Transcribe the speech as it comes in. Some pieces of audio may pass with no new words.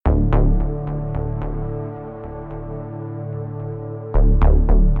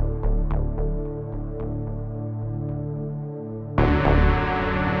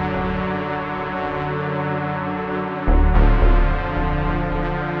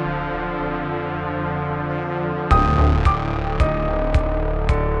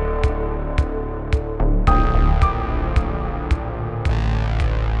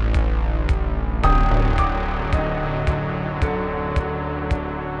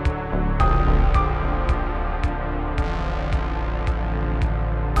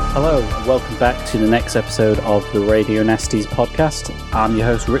Hello, and welcome back to the next episode of the Radio Nasties podcast. I'm your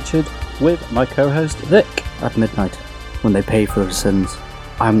host Richard, with my co-host Vic. At midnight, when they pay for his sins,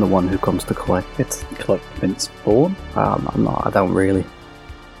 I'm the one who comes to collect. It's like Vince Vaughn. I'm not, I don't really.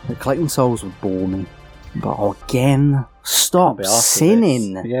 Collecting souls would bore me. But again, stop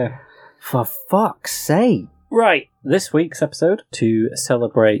sinning. Yeah. For fuck's sake. Right, this week's episode, to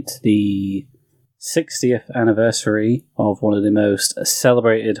celebrate the 60th anniversary of one of the most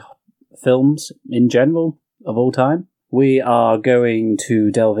celebrated films in general of all time, we are going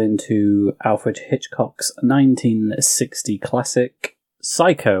to delve into Alfred Hitchcock's 1960 classic,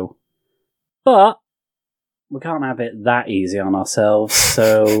 Psycho. But we can't have it that easy on ourselves,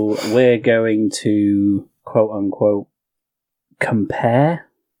 so we're going to, quote-unquote, compare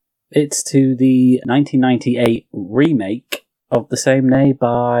it to the 1998 remake of the same name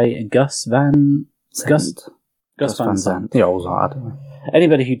by Gus Van Sant. Yeah, it was hard.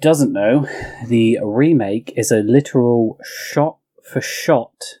 Anybody who doesn't know, the remake is a literal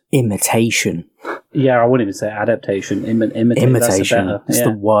shot-for-shot imitation. Yeah, I wouldn't even say adaptation. Imitation. It's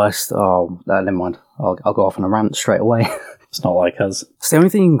the worst. Oh, never mind. I'll go off on a rant straight away. It's not like us. It's the only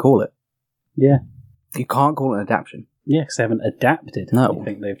thing you can call it. Yeah. You can't call it an adaptation. Yeah, because they haven't adapted. No. I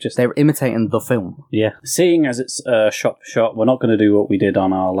think they're imitating the film. Yeah. Seeing as it's shot for shot, we're not going to do what we did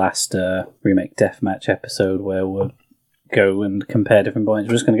on our last remake deathmatch episode, where we'll go and compare different points.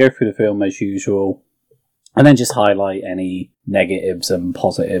 We're just going to go through the film as usual, and then just highlight any negatives and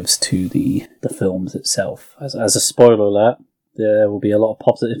positives to the films itself. As a spoiler alert, there will be a lot of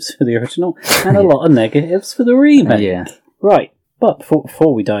positives for the original, and a lot of negatives for the remake. Yeah. Right. But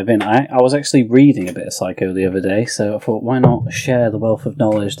before we dive in, I was actually reading a bit of Psycho the other day, so I thought, why not share the wealth of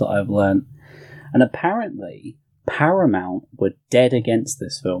knowledge that I've learned? And apparently, Paramount were dead against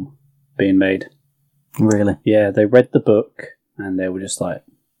this film being made. Really? Yeah, they read the book, and they were just like,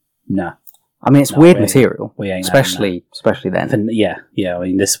 nah. I mean, it's weird material. We ain't especially then. Yeah, I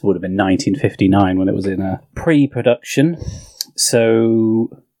mean, this would have been 1959 when it was in a pre-production. So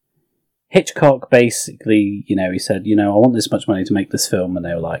Hitchcock basically, he said, I want this much money to make this film, and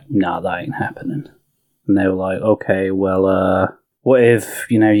they were like, nah, that ain't happening. And they were like, okay, well, what if,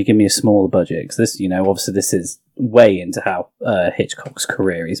 you give me a smaller budget? Because this, obviously this is way into how Hitchcock's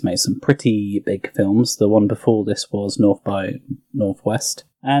career. He's made some pretty big films. The one before this was North by Northwest.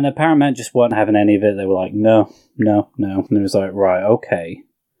 And Paramount just weren't having any of it. They were like, no. And it was like, right, okay.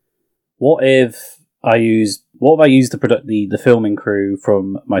 What if I use the filming crew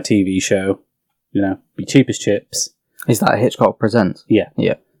from my TV show, be cheap as chips. Is that Hitchcock Presents? Yeah.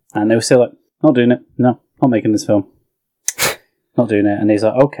 Yeah. And they were still like, not doing it. No, not making this film. Not doing it. And he's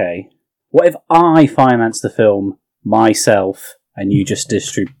like, okay, what if I finance the film myself and you just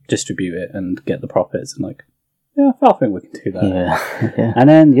distribute it and get the profits? And like, yeah, I think we can do that. Yeah. And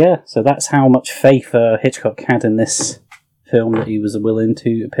then, so that's how much faith Hitchcock had in this film, that he was willing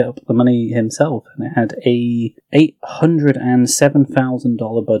to put up the money himself, and it had a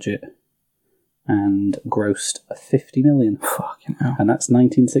 $807,000 budget and grossed $50 million. Fucking hell! And that's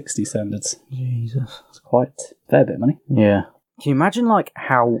 1960 standards. Jesus, it's quite a fair bit of money. Yeah. Can you imagine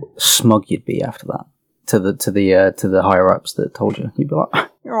how smug you'd be after that to the higher ups that told you? You'd be like,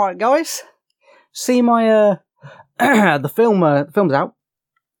 "All right, guys, see my the film's out.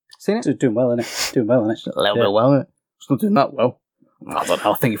 Seen it? It's doing well, isn't it? Doing well, isn't it? A little bit well, isn't it? It's not doing that well. I don't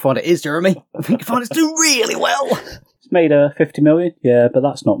know. I think you find it is, Jeremy. I think you find it's doing really well. It's made $50 million, yeah, but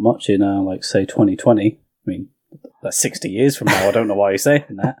that's not much in, say, 2020. I mean, that's 60 years from now. I don't know why you're saying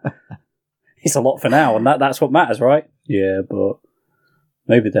that. It's a lot for now, and that's what matters, right? Yeah, but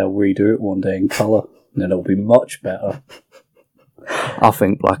maybe they'll redo it one day in colour, and then it'll be much better. I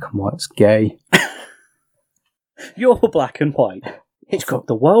think black and white's gay. You're black and white. Hitchcock,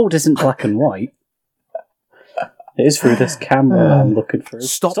 the world isn't black and white. It is through this camera I'm looking through.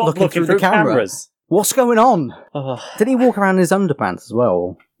 Stop looking through the cameras. What's going on? Did he walk around in his underpants as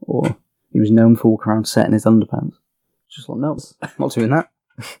well? Or he was known for walking around set in his underpants? Just like, no, not doing that.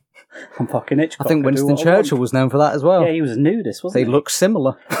 I'm fucking Hitchcock. I think Winston Churchill was known for that as well. Yeah, he was a nudist, wasn't he? They look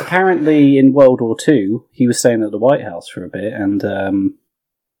similar. Apparently, in World War II, he was staying at the White House for a bit, and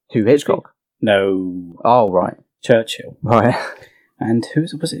who, Hitchcock? No. Oh, right. Churchill. Right. And who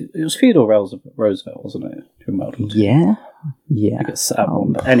was it? It was Theodore Roosevelt, wasn't it? Yeah. I guess that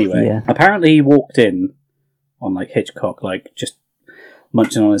one. But anyway, apparently he walked in on Hitchcock, just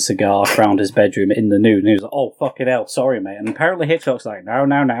munching on a cigar around his bedroom in the nude, and he was like, "Oh fucking hell, sorry mate." And apparently Hitchcock's like, "No."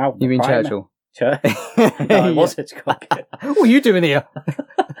 You mean Churchill? No, it was Hitchcock. What are you doing here?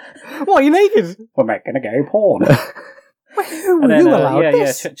 Why are you naked? We're making a gay porn. Who allowed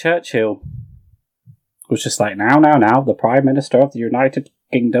this? Churchill was just like, now, the Prime Minister of the United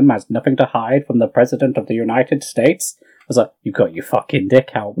kingdom has nothing to hide from the President of the United States. I was like, you got your fucking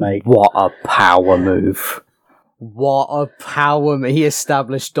dick out, mate. What a power move. What a power move. He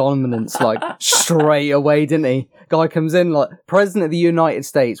established dominance, like, straight away, didn't he? Guy comes in, like, President of the United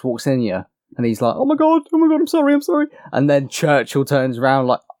States walks in here, and he's like, oh my god, I'm sorry. And then Churchill turns around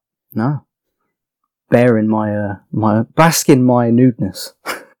like, no. Bear in bask in my nudeness.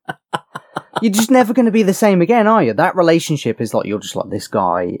 You're just never going to be the same again, are you? That relationship is like, you're just like, this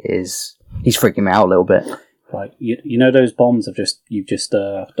guy he's freaking me out a little bit. Like, you know those bombs I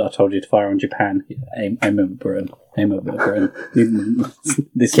told you to fire on Japan? Aim at Britain.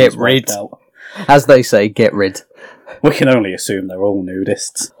 This Get rid. As they say, get rid. We can only assume they're all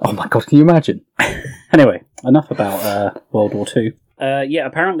nudists. Oh my god, can you imagine? Anyway, enough about World War II. Yeah,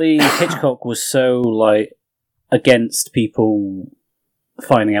 apparently Hitchcock was so, like, against people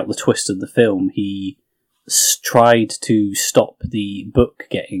finding out the twist of the film, he tried to stop the book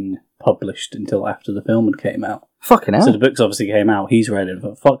getting published until after the film had came out. Fucking hell. So the book's obviously came out, he's read it,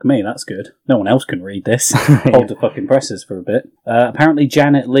 but fuck me, that's good. No one else can read this. Hold the fucking presses for a bit. Apparently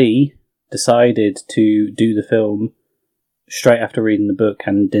Janet Leigh decided to do the film straight after reading the book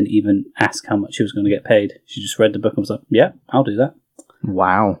and didn't even ask how much she was going to get paid. She just read the book and was like, yeah, I'll do that.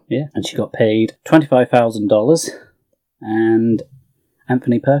 Wow. Yeah, and she got paid $25,000, and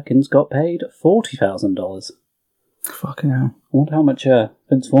Anthony Perkins got paid $40,000. Fucking hell. I wonder how much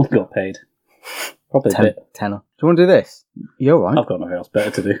Vince Vaughn got paid. Probably a bit. Tenner. Do you want to do this? You're right. I've got nothing else better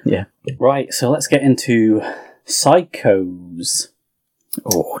to do. Yeah. Right, so let's get into Psychos.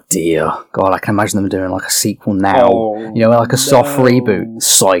 Oh dear. God, I can imagine them doing like a sequel now. Oh, you know, like a soft no. reboot.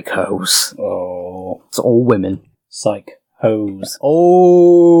 Psychos. Oh. It's all women. Psychos.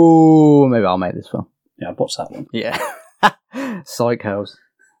 Oh, maybe I'll make this one. Yeah, I've watched that one. Yeah. Psychos.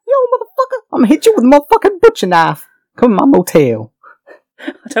 Yo, motherfucker, I'm hit you with a motherfucking butcher knife. Come on, my motel.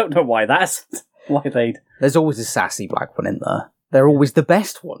 I don't know why that's... Why they'd... There's always a sassy black one in there. They're always the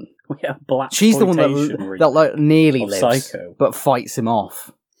best one. We have black She's the one that like nearly lives, Psycho. but fights him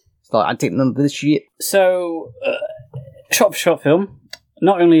off. It's like, I didn't know this shit. So, shot-for-shot film.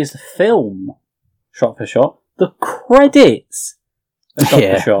 Not only is the film shot-for-shot, the credits are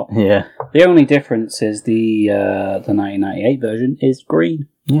shot-for-shot. Yeah. The only difference is the 1998 version is green,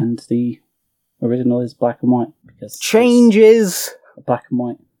 and the original is black and white. Because changes. Black and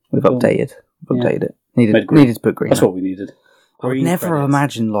white. We've film. updated. We've updated it. Needed to put green. That's what we needed. I would never have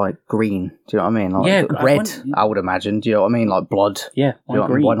imagined, like, green. Do you know what I mean? Like, red, I would imagine. Do you know what I mean? Like, blood. Yeah, why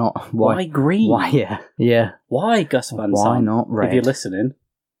green? Why not? Why green? Why, yeah. Why, Gus Van Sant? Why not red? If you're listening,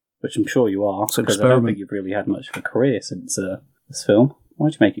 which I'm sure you are, because I don't think you've really had much of a career since this film.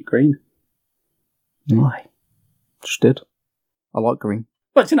 Why'd you make it green? Why? Just did. I like green.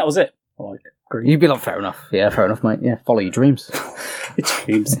 But that was it. I like green. You'd be like, fair enough. Yeah, fair enough, mate. Yeah, follow your dreams. It's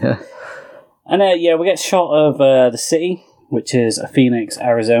dreams. Yeah. And we get a shot of the city, which is Phoenix,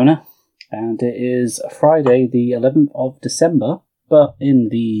 Arizona, and it is Friday the 11th of December, but in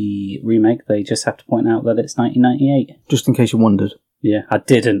the remake they just have to point out that it's 1998. Just in case you wondered. Yeah, I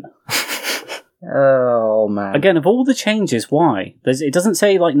didn't. Oh, man. Again, of all the changes, why? It doesn't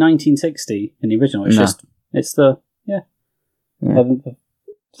say, like, 1960 in the original, it's just, it's the, 11th of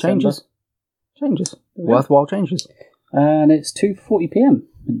December. Changes. Worthwhile changes. And it's 2:40pm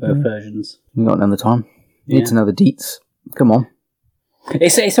in both versions. You got to know the time. You need to know the deets. Come on.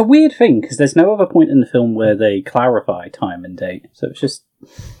 It's a weird thing, because there's no other point in the film where they clarify time and date. So it's just,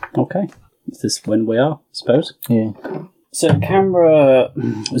 okay, is this when we are, I suppose? Yeah. So the camera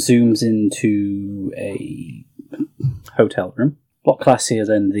zooms into a hotel room. A lot classier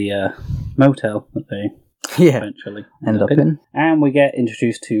than the motel that they eventually end up in. And we get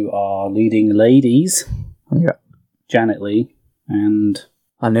introduced to our leading ladies. Yeah. Janet Leigh and...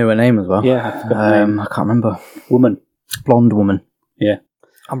 I knew her name as well. Yeah, I forgot her name. I can't remember. Woman. Blonde woman. Yeah.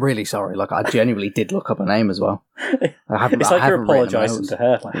 I'm really sorry. Like, I genuinely did look up her name as well. It's like you're apologising to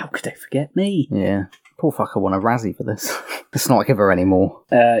her. Like, how could they forget me? Yeah. Poor fucker won a Razzie for this. Let's not give her any more.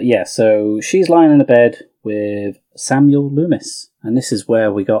 So she's lying in a bed with Samuel Loomis. And this is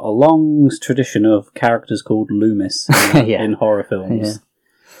where we got a long tradition of characters called Loomis in horror films. Yeah.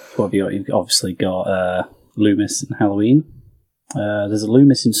 So what have you got? You've obviously got Loomis in Halloween. There's a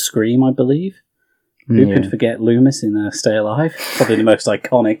Loomis in Scream, I believe. Who could forget Loomis in Stay Alive? Probably the most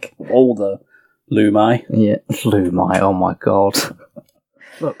iconic of all the Lumi. Yeah, Lumi, oh my god.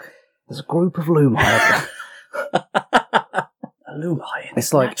 Look, there's a group of Lumi. A Lumi in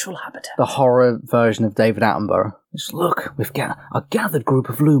its like natural habitat. The horror version of David Attenborough. Just look, we've got a gathered group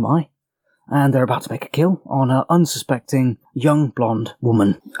of Lumi, and they're about to make a kill on an unsuspecting young blonde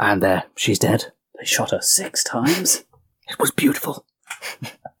woman. And she's dead. They shot her 6 times. It was beautiful.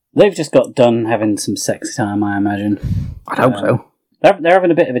 They've just got done having some sexy time, I imagine. I hope so. They're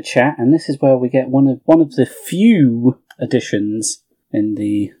having a bit of a chat, and this is where we get one of the few additions in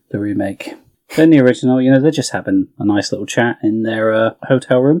the remake. So in the original, they're just having a nice little chat in their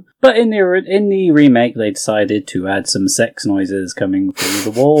hotel room. But in the remake, they decided to add some sex noises coming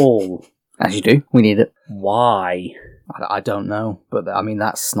through the wall. As you do. We need it. Why? I don't know, but I mean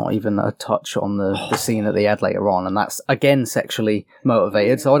that's not even a touch on the scene that they had later on, and that's again sexually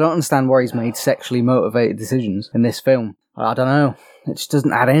motivated. So I don't understand why he's made sexually motivated decisions in this film. I don't know. It just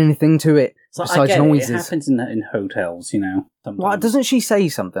doesn't add anything to it. So besides I get noises. It happens in hotels, sometimes. Well, doesn't she say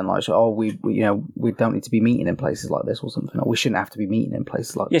something like, "Oh, we don't need to be meeting in places like this," or something? Or we shouldn't have to be meeting in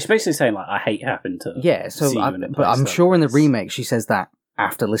places like. Yeah, she's basically saying I hate having to. Yeah, so but I'm sure in the remake she says that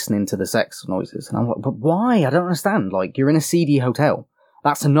after listening to the sex noises, and I'm like, but why? I don't understand. Like, you're in a seedy hotel.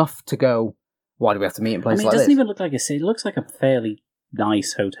 That's enough to go. Why do we have to meet in places like this? It doesn't even look like a city. It looks like a fairly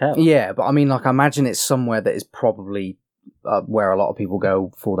nice hotel. Yeah, but I mean, I imagine it's somewhere that is probably where a lot of people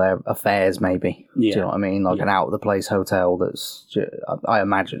go for their affairs, maybe. Yeah. Do you know what I mean? Like an out-of-the-place hotel that's... I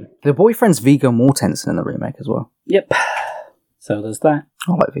imagine. The boyfriend's Viggo Mortensen in the remake as well. Yep. So there's that.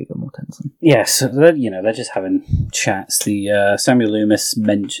 I like Viggo Mortensen. Yes, so they're just having chats. The Samuel Loomis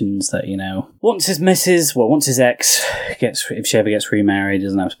mentions that, once his ex if she ever gets remarried,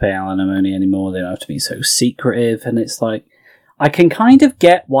 doesn't have to pay alimony anymore, they don't have to be so secretive, and it's like, I can kind of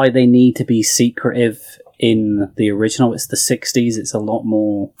get why they need to be secretive in the original. It's the 60s, it's a lot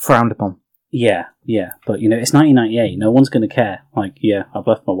more... frowned upon. Yeah, but, it's 1998, no one's going to care. Like, yeah, I've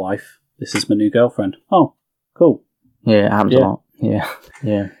left my wife, this is my new girlfriend. Oh, cool. Yeah, it happens a lot.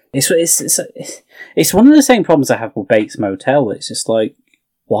 Yeah. It's one of the same problems I have with Bates Motel. It's just like,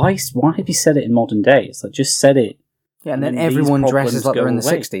 why have you said it in modern day? It's like, just said it. Yeah, and then everyone dresses like they're in the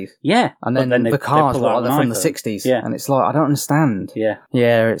 60s. Yeah. And then the cars look like they're from the 60s. Yeah. And it's like, I don't understand. Yeah.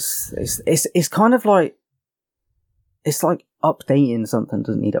 Yeah, it's kind of like, it's like updating something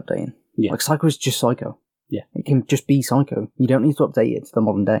doesn't need updating. Yeah. Like Psycho is just Psycho. Yeah. It can just be Psycho. You don't need to update it to the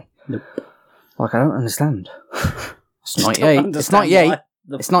modern day. Nope. Like, I don't understand. It's 98. It's 98.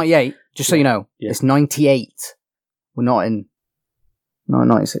 It's 98. Just so you know. Yeah. It's 98. We're not in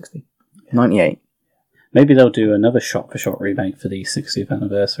 1960. 98. Maybe they'll do another shot-for-shot remake for the 60th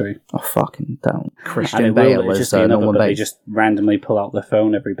anniversary. Oh, fucking don't. Christian And Bale will as just be another, Norman but they Bates. just randomly pull out their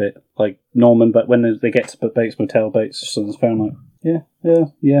phone every bit. Like Norman, but when they get to Bates Motel, Bates just on his phone like,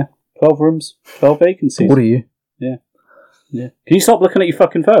 yeah. 12 rooms, 12 vacancies. What are you? Yeah. Can you stop looking at your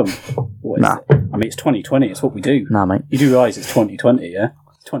fucking phone? Nah. I mean, it's 2020, it's what we do. Nah, mate. You do realise it's 2020, yeah?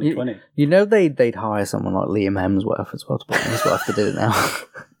 It's 2020. You know they'd hire someone like Liam Hemsworth as well to play Hemsworth to do it now.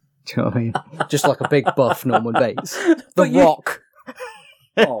 Do you know what I mean? Just like a big buff Norman Bates. The Rock.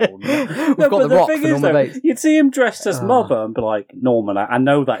 Oh, no. We've got The Rock for Norman Bates. You'd see him dressed as mother and be like, Norman, I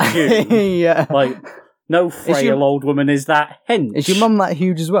know that's you. Yeah. Like, no frail old woman is that hench. Is your mum that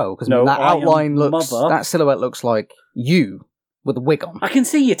huge as well? Because No, that I am outline looks... mother. That silhouette looks like you with a wig on. I can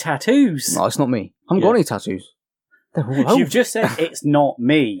see your tattoos. No, it's not me. I haven't got any tattoos. They're all over. You've just said it's not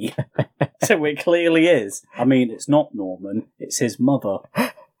me. So it clearly is. I mean, it's not Norman, it's his mother.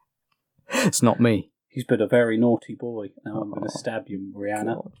 It's not me. He's been a very naughty boy. Now I'm going to stab you,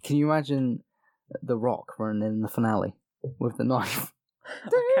 Rihanna. God. Can you imagine The Rock running in the finale with the knife?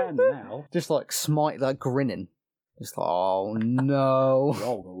 I can now. Just like grinning. Just like, oh no. We're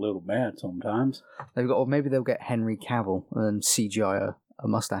all a little mad sometimes. Or maybe they'll get Henry Cavill and CGI a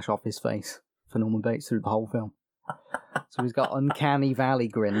mustache off his face for Norman Bates through the whole film. So he's got uncanny valley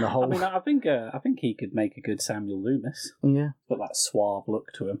grin the whole. I think he could make a good Samuel Loomis. Yeah, got that suave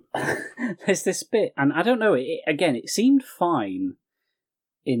look to him. There's this bit, and I don't know. It seemed fine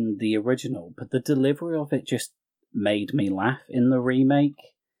in the original, but the delivery of it just made me laugh in the remake.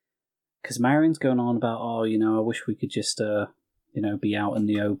 Because Marion's going on about, I wish we could just, be out in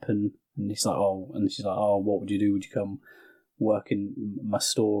the open. And he's like, and she's like, what would you do? Would you come work in my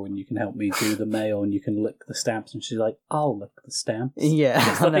store and you can help me do the mail and you can lick the stamps? And she's like, I'll lick the stamps.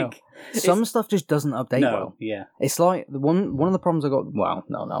 Yeah, I know. Some stuff just doesn't update well. Yeah. It's like one of the problems I got. Well,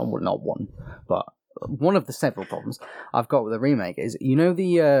 no, not one, but one of the several problems I've got with the remake is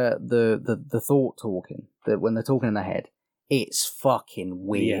the thought talking that when they're talking in their head. It's fucking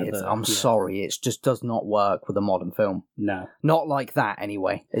weird. I'm sorry. It just does not work with a modern film. No. Not like that,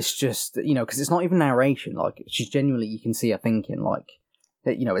 anyway. It's just, because it's not even narration. Like, she's genuinely, you can see her thinking, like,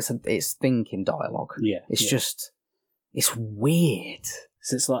 it's thinking dialogue. Yeah. It's just, it's weird.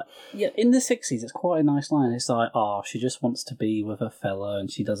 So it's like, in the 60s, it's quite a nice line. It's like, she just wants to be with a fella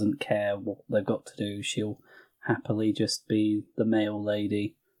and she doesn't care what they've got to do. She'll happily just be the male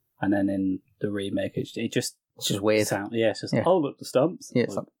lady. And then in the remake, it just It's just weird. sound. Yeah, it's just Yeah. oh look, the stumps. Yeah,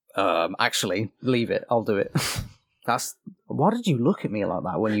 it's like, actually, leave it. I'll do it. Why did you look at me like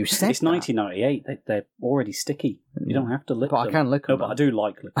that when you said It's 1998. They're already sticky. You don't have to lick But them. I can lick No, them. but I do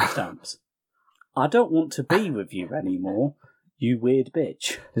like licking stamps. I don't want to be with you anymore, you weird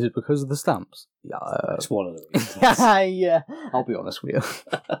bitch. Is it because of the stamps? Yeah. That's one of the reasons. Yeah. I'll be honest with you.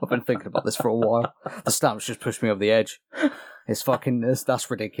 I've been thinking about this for a while. The stamps just pushed me over the edge. It's fucking... That's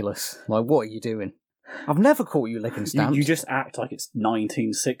ridiculous. Like, what are you doing? I've never caught you licking stamps. You just act like it's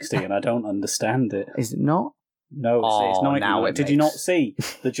 1960 and I don't understand it. Is it not? No, it's Oh, 99. now it Did you not makes- see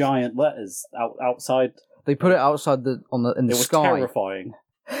the giant letters outside? They put it outside in the It was sky. terrifying.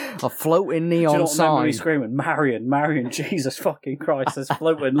 A floating Do you neon not remember me sign. screaming, Marion, Jesus fucking Christ, there's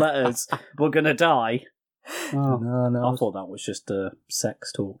floating letters. We're gonna die. Oh, No. I thought that was just a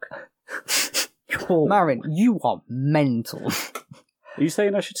sex talk. Marin, you are mental. Are you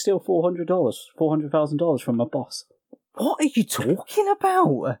saying I should steal $400,000 from my boss? What are you talking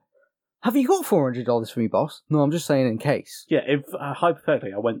about? Have you got $400 from your boss? No, I'm just saying in case. Yeah, if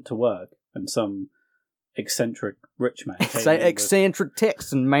hypothetically I went to work and some eccentric rich man Say eccentric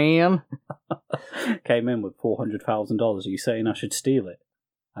Texan man. came in with $400,000, are you saying I should steal it?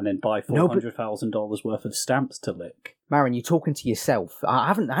 And then buy $400,000 worth of stamps to lick? Marin, you're talking to yourself. I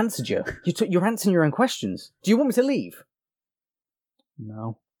haven't answered you. You're answering your own questions. Do you want me to leave?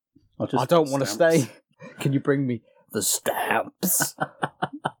 No. I don't want to stay. Can you bring me the stamps?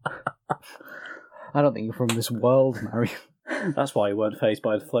 I don't think you're from this world, Marin. That's why you weren't phased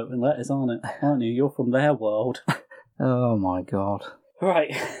by the floating letters, aren't you? You're from their world. Oh my god.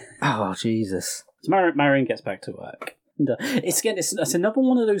 Right. Oh, Jesus. So Marion gets back to work. And, it's another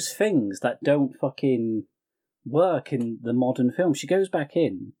one of those things that don't fucking work in the modern film. She goes back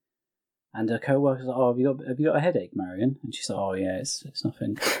in, and her co-worker's like, "Oh, have you got a headache, Marion?" And she's like, "Oh yeah, it's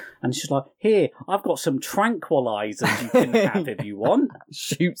nothing." And she's like, "Here, I've got some tranquilizers you can have if you want."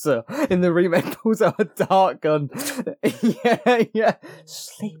 Shoots her in the remake, pulls out a dart gun. Yeah.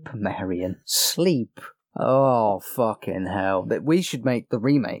 Sleep, Marion. Sleep. Oh, fucking hell. We should make the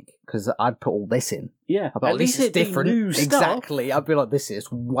remake, because I'd put all this in. Yeah, I'd be like, at least this is it'd be different. new stuff. Exactly. I'd be like, this is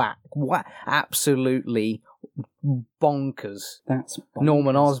whack. Absolutely bonkers. That's bonkers.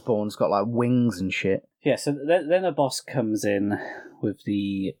 Norman Osborn's got like wings and shit. Yeah, so then a boss comes in with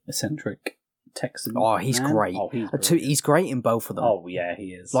the eccentric Texan. Oh, he's man. great. Oh, he's brilliant. He's great in both of them. Oh, yeah, he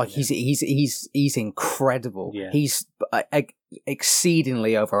is. Like yeah. he's incredible. Yeah. He's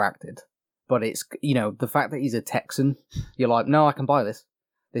exceedingly overacted. But it's, the fact that he's a Texan, you're like, no, I can buy this.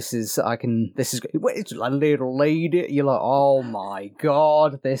 This is it's like a little lady. You're like, oh my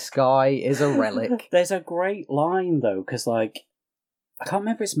god, this guy is a relic. There's a great line though, because I can't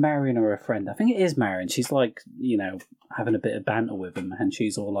remember if it's Marion or a friend. I think it is Marion. She's like, having a bit of banter with him, and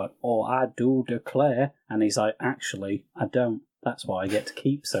she's all like, "Oh, I do declare," and he's like, "Actually, I don't. That's why I get to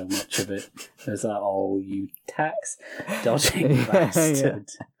keep so much of it." There's like, "Oh, you tax dodging bastard."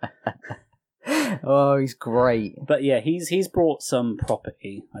 Oh, he's great. But yeah, he's brought some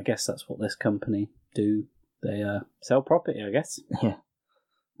property. I guess that's what this company do. They sell property, I guess. Yeah.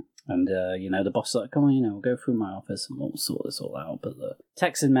 And, the boss is like, come on, we'll go through my office and we'll sort this all out. But the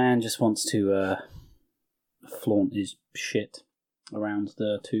Texan man just wants to flaunt his shit around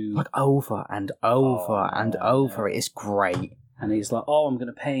the two. Like over and over and over. Yeah. It's great. And he's like, oh, I'm going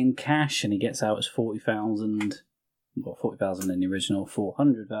to pay in cash. And he gets out his 40,000. Well, 40,000 in the original,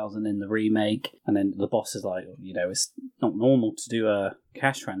 400,000 in the remake. And then the boss is like, it's not normal to do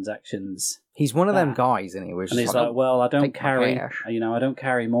cash transactions. He's one of them guys, isn't he? And he's like, well, I don't take my carry, cash. I don't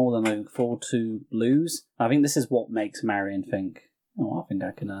carry more than I can afford to lose. I think this is what makes Marion think, I think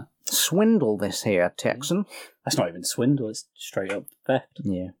I can... swindle this here, Texan. That's not even swindle, it's straight up theft.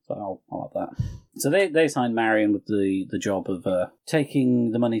 Yeah. So I'll have that. So they signed Marion with the job of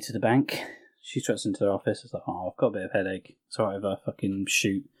taking the money to the bank. She struts into their office. It's like, I've got a bit of headache. It's alright if I fucking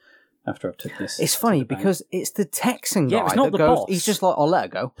shoot after I've took this. It's funny because it's the Texan guy it's not that the goes. boss. He's just like, I'll let her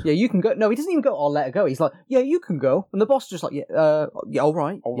go. Yeah, you can go. No, he doesn't even go, I'll let her go. He's like, yeah, you can go. And the boss just like, yeah, all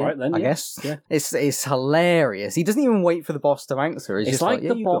right. All right then, I yeah. guess. Yeah. It's hilarious. He doesn't even wait for the boss to answer. He's It's just like yeah,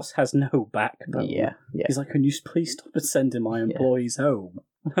 the you boss has no backbone. Yeah. He's like, can you please stop sending my employees home?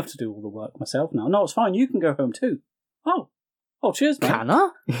 I have to do all the work myself now. No, it's fine. You can go home too. Oh, cheers, man. Can I?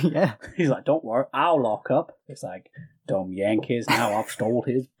 Yeah. He's like, don't worry, I'll lock up. It's like, dumb Yankees, now I've stole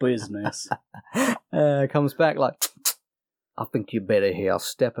his business. Comes back like, I think you better hear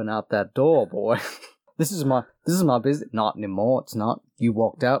stepping out that door, boy. This is my business. Not anymore, it's not. You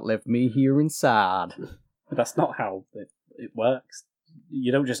walked out, left me here inside. But that's not how it works.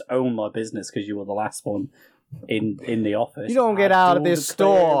 You don't just own my business because you were the last one in the office. You don't get out of this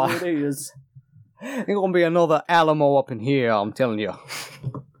store. It is. There's gonna be another Alamo up in here, I'm telling you.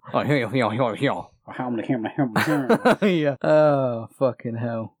 Oh, yeah. Oh, fucking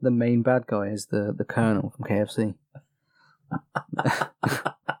hell. The main bad guy is the Colonel from KFC.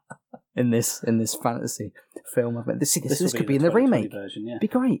 in this fantasy film. This could be in the remake. Version, yeah. Be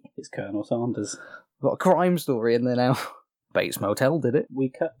great. It's Colonel Sanders. We've got a crime story in there now. Bates Motel did it. We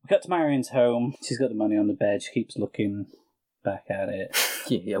cut to Marion's home. She's got the money on the bed. She keeps looking back at it.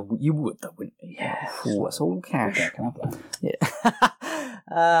 Yeah, you would though, wouldn't you? Yeah. Oh, it's all cash. I can have that. Yeah.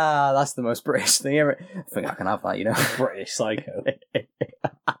 That's the most British thing ever. I think I can have that, you know. British Psycho.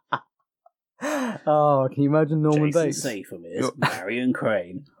 Oh, can you imagine Norman Jason Bates? Statham is Marion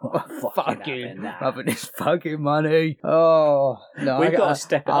Crane. Having his fucking money. Oh no, we've got to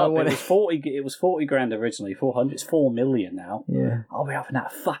step it up. It was 40 grand originally. 400. It's 4 million now. Yeah, I'll be having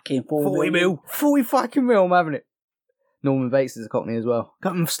that fucking 40 mil. 40 fucking mil. I'm having it. Norman Bates is a Cockney as well.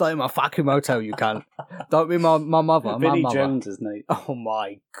 Come and stay in my fucking motel, you cunt. Don't be my mother. Vinnie my mother. Jones is Nate. Oh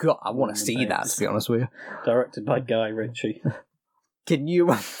my god, I want to see that. To be honest with you, directed by Guy Ritchie. Can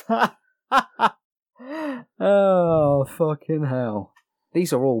you? Oh, fucking hell.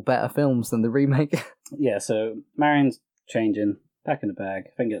 These are all better films than the remake. Yeah, so Marion's changing, packing the bag.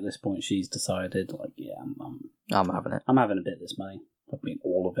 I think at this point she's decided, like, yeah, I'm having it. I'm having a bit of this money. I mean,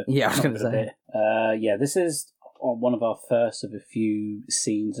 all of it. Yeah, I was going to say. Yeah, this is one of our first of a few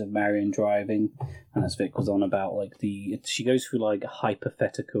scenes of Marion driving, and as Vic was on about, like, she goes through, like,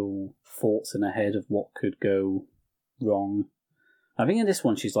 hypothetical thoughts in her head of what could go wrong. I think in this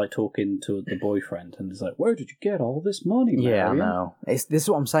one she's like talking to the boyfriend and is like, "Where did you get all this money, Marion?" Yeah, I know. This is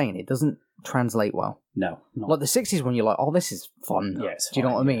what I'm saying. It doesn't translate well. No, not. Like the 60s when you're like, "Oh, this is fun." Yeah, it's do you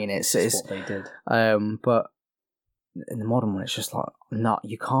know fine, what I mean? It's what they did. But in the modern one, it's just like, no,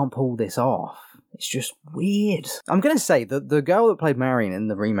 you can't pull this off. It's just weird. I'm gonna say that the girl that played Marion in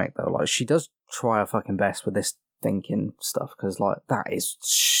the remake though, like she does try her fucking best with this thinking stuff because like that is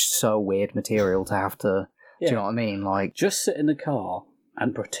so weird material to have to. Yeah. Do you know what I mean? Like, just sit in the car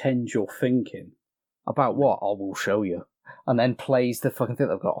and pretend you're thinking. About what? I will show you. And then plays the fucking thing.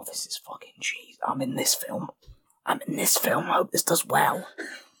 They've got, oh, this is fucking jeez. I'm in this film. I hope this does well.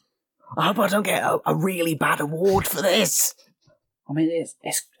 I hope I don't get a really bad award for this. I mean,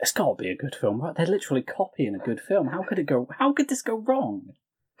 it's got to be a good film, right? They're literally copying a good film. How could this go wrong?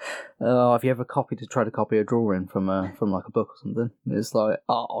 Have you ever tried to copy a drawing from like a book or something? It's like,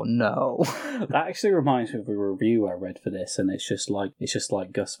 oh no. That actually reminds me of a review I read for this, and it's just like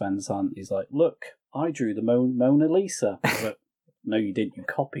Gus Van Sant. He's like, "Look, I drew the Mona Lisa." But no, you didn't. You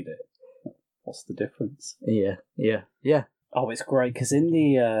copied it. What's the difference? Yeah. Oh, it's great because in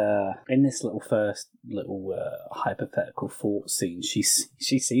this first hypothetical thought scene, she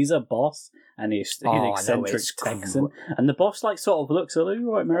sees her boss. And he's eccentric Texan. And the boss, like, sort of looks at her,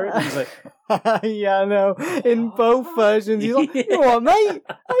 right, Mary? And he's like... Yeah, I know. In both versions, he's like, you all right, mate?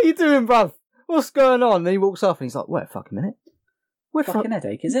 How you doing, bruv? What's going on? And then he walks off and he's like, wait a fucking minute. What fucking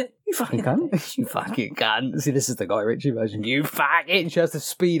headache, is it? You fucking cunt. You fucking cunt. See, this is the Guy Ritchie version. You fucking... She has to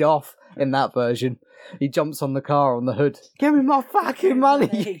speed off in that version. He jumps on the car on the hood. Give me my fucking money,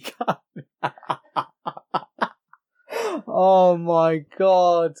 you cunt. Oh my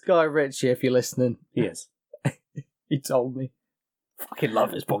god, Guy Ritchie, if you're listening. He is. He told me. Fucking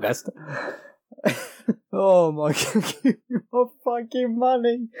love this podcast. Oh my god, give me my fucking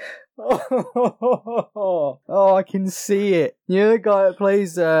money. Oh, I can see it. You know the guy that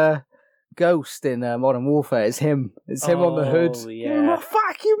plays Ghost in Modern Warfare? It's him. It's him on the hood. Yeah. Give me my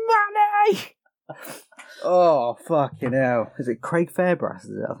fucking money. Oh, fucking hell. Is it Craig Fairbrass?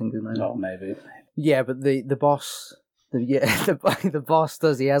 Is it? I think his name. Oh, maybe. Yeah, but the boss... The boss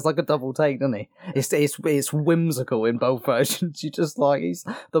does. He has like a double take, doesn't he? It's whimsical in both versions. You just like he's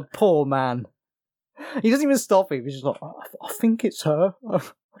the poor man. He doesn't even stop him. He's just like, I think it's her.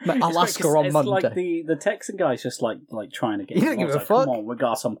 I'll ask her on Monday. Like the Texan guy's just like trying to get. He doesn't give a like, fuck. Come on, we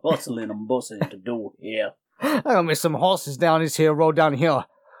got some hustling and busting to do here. I got me some horses down this here road down here.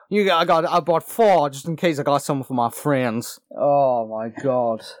 I bought 4 just in case I got some for my friends. Oh my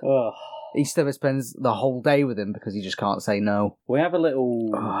god. Ugh. Easter spends the whole day with him because he just can't say no. We have a little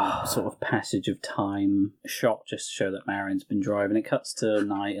sort of passage of time shot just to show that Marion's been driving. It cuts to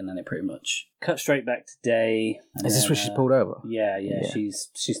night and then it pretty much cuts straight back to day. Is this where she's pulled over? Yeah. She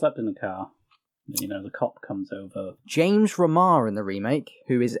slept in the car. You know, the cop comes over. James Remar in the remake,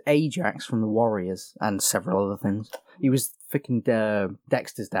 who is Ajax from the Warriors and several other things. He was freaking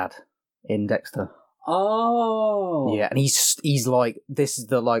Dexter's dad in Dexter. Oh, yeah, and he's like, this is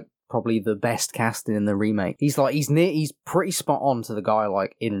the like probably the best casting in the remake. He's pretty spot on to the guy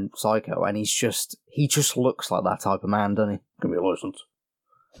like in Psycho, and he just looks like that type of man, doesn't he? Give me a license.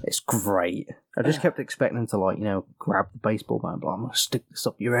 It's great. I just kept expecting him to, like, you know, grab the baseball bat and be like, I'm going to stick this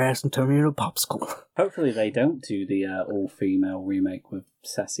up your ass and turn you into a popsicle. Hopefully they don't do the all-female remake with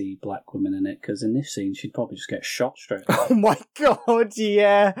sassy black women in it, because in this scene she'd probably just get shot straight away. Oh my god,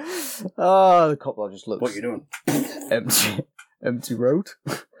 yeah. Oh, the cop just looks... What are you doing? Empty road?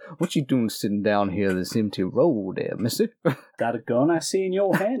 What you doing sitting down here this empty road there, mister? That a gun I see in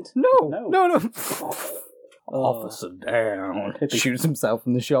your hand? No. Officer down. Shoots himself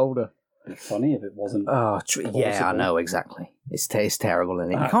in the shoulder. It'd be funny if it wasn't. Yeah, I know, exactly. It's terrible,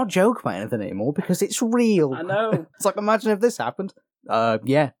 isn't it? You can't joke about anything anymore because it's real. I know. It's like, imagine if this happened.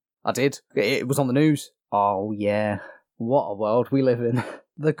 Yeah, I did. It was on the news. Oh, yeah. What a world we live in.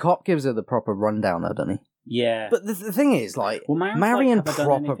 The cop gives her the proper rundown, though, doesn't he? Yeah. But the thing is, like, Well, Marion have I done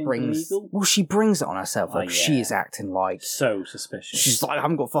proper anything brings... illegal? Well, she brings it on herself. Like, Oh, she yeah. is acting like... So suspicious. She's like, I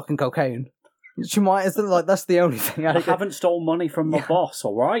haven't got fucking cocaine. She might... It's like, that's the only thing I haven't stolen money from my boss,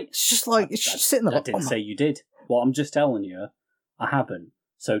 alright? It's just like... She's just sitting there I like... didn't say you did. Well, I'm just telling you, I haven't.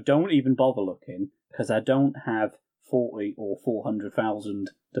 So don't even bother looking, because I don't have 40 or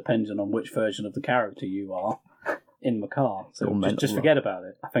 400,000, depending on which version of the character you are, in my car. So just forget about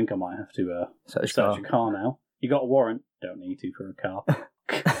it. I think I might have to search your car now. You got a warrant? Don't need to for a car.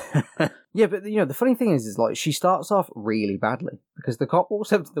 Yeah, but, you know, the funny thing is like, she starts off really badly, because the cop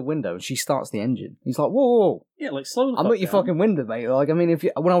walks up to the window and she starts the engine. He's like, whoa. Yeah, like, slow the I'm fuck at your down. fucking window, mate. Like, I mean,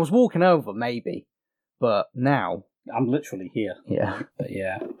 when I was walking over, maybe. But now... I'm literally here. Yeah. But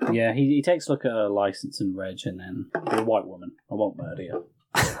yeah. Yeah, he takes a look at her license and reg, and then, you're a white woman. I won't murder you.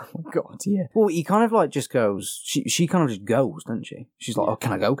 Oh my god, yeah. Well, he kind of like just goes, she kind of just goes, doesn't she? She's like, oh,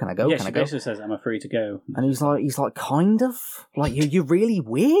 can I go? Can I go? Yeah, Can I she go? basically says, am I free to go? And he's like, kind of? Like, you're really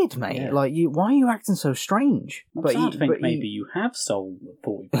weird, mate. Yeah. Like, why are you acting so strange? I'm starting to think maybe you have sold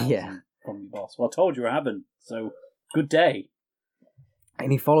 40,000 Yeah. from your boss. Well, I told you I haven't, so good day.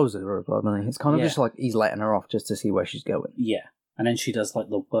 And he follows her as well, doesn't he? It's kind of Yeah. just like he's letting her off just to see where she's going. Yeah. And then she does like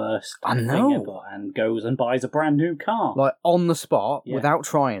the worst I thing know. ever and goes and buys a brand new car. Like, on the spot, Yeah. without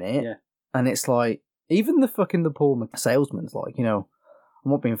trying it. Yeah. And it's like, even the poor salesman's like, you know,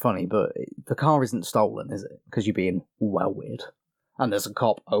 I'm not being funny, but the car isn't stolen, is it? Because you're being well weird. And there's a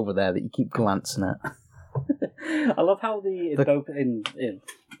cop over there that you keep glancing at. I love how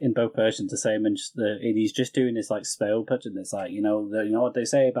in both versions the same, and he's just doing this like spell pitch, and it's like, you know what they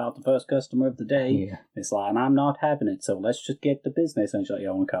say about the first customer of the day. Yeah. It's like, and I'm not having it, so let's just get the business. And she's like, yeah,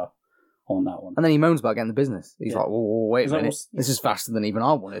 I want a car. I want that one. And then he moans about getting the business. He's like, whoa, wait a It's minute. almost- This is faster than even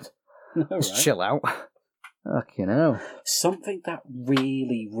I wanted. No, Just right? chill out. Fucking hell. Something that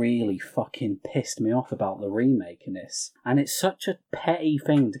really, really fucking pissed me off about the remake in this, and it's such a petty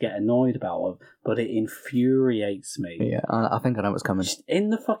thing to get annoyed about, but it infuriates me. Yeah, I think I know what's coming. In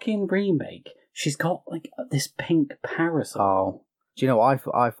the fucking remake, she's got like this pink parasol. Oh. Do you know what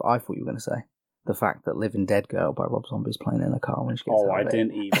I thought you were going to say? The fact that Living Dead Girl by Rob Zombie's playing in a car when she gets out I of it.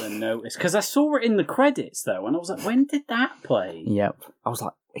 didn't even notice, because I saw it in the credits though, and I was like, when did that play? Yep. I was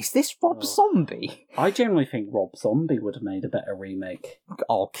like, is this Rob Zombie? I generally think Rob Zombie would have made a better remake.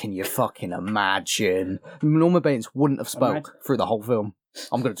 Oh, can you fucking imagine? Norman Bates wouldn't have spoke through the whole film.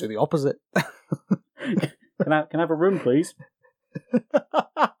 I'm going to do the opposite. Can I have a room, please?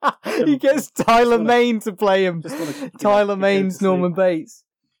 He gets Tyler Maine to play him. Just wanna, Tyler Maine's Norman Bates.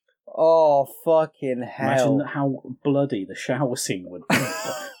 Oh, fucking hell. Imagine how bloody the shower scene would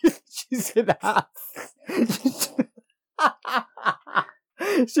be. She's in half.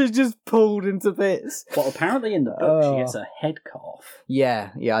 She's just pulled into bits. Well, apparently in the book she gets a head cut off.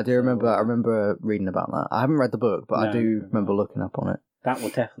 Yeah, I do remember. I remember reading about that. I haven't read the book, but I do remember looking up on it. That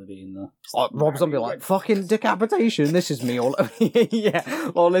would definitely be in the... Rob Zombie like, fucking decapitation. This is me all... yeah,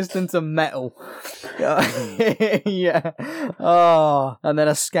 or listening to metal. Yeah. Oh, and then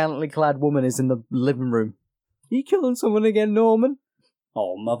a scantily clad woman is in the living room. You killing someone again, Norman?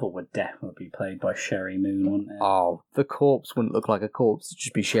 Oh, Mother would definitely be played by Sherry Moon, wouldn't it? Oh, the corpse wouldn't look like a corpse. It'd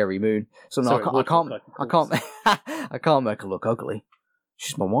just be Sherry Moon. So no, I can't make her look ugly.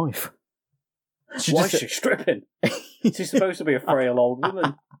 She's my wife. Why is she stripping? She's supposed to be a frail old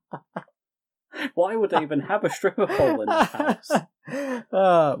woman. Why would they even have a stripper pole in the house?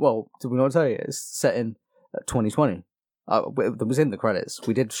 Well, did we not tell you? It's set in 2020. It was in the credits.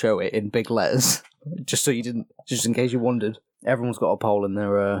 We did show it in big letters, just in case you wondered. Everyone's got a pole in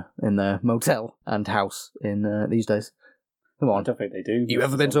their motel and house in these days. Come on, I don't think they do. You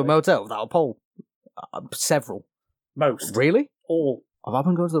ever been to a motel without a pole? Several. Most. Really? All. Have I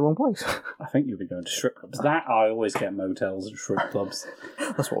been going to the wrong place? I think you'll be going to strip clubs. That I always get motels and strip clubs.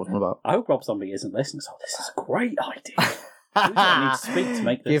 That's what I was on about. I hope Rob Zombie isn't listening. So this is a great idea. I need to speak to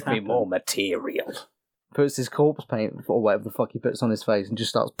make this Give happen. me more material. puts his corpse paint or whatever the fuck he puts on his face and just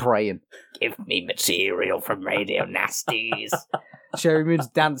starts praying. Give me material from Radio Nasties. Sherry Moon's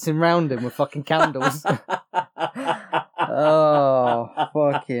dancing round him with fucking candles. Oh,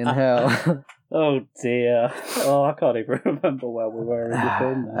 fucking hell. Oh dear. Oh, I can't even remember where we were in the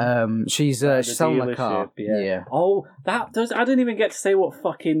film now. She's selling the car. Yeah. Oh, I didn't even get to say what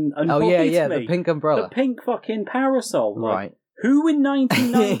fucking annoyed me. The pink umbrella. The pink fucking parasol. Like, right. Who in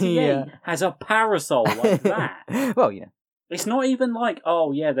 1998 Yeah. has a parasol like that? Well, yeah. It's not even like,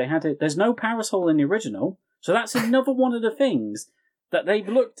 oh yeah, they had it. There's no parasol in the original. So that's another one of the things that they've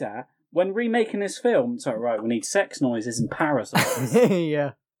looked at when remaking this film. So, right, we need sex noises and parasols.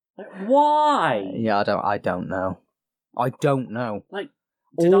 Yeah. Like, why? Yeah, I don't know. I don't know. Like,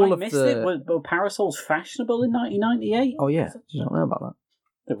 did All I of miss the- it? Were parasols fashionable in 1998? Oh, yeah. Did you not know about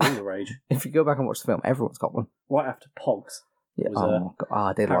that? The ruler age. If you go back and watch the film, everyone's got one. Right after Pogs. Yeah. Was, Oh, my God.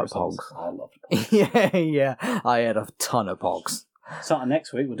 I did Parasols. like I loved Pogs. Pogs. Yeah. I had a ton of Pogs. Starting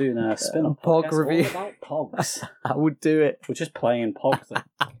next week, we're doing a spin-off Pog podcast review. all about Pogs. I would do it. We're just playing Pogs. Like,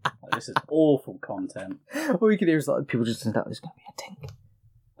 this is awful content. All you can hear is like people just think that there's going to be a tink.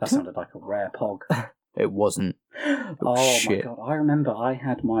 That sounded like a rare Pog. It wasn't. Oh shit. my god, I remember I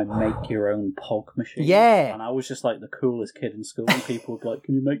had my make-your-own Pog machine. Yeah. And I was just like the coolest kid in school, and people would be like,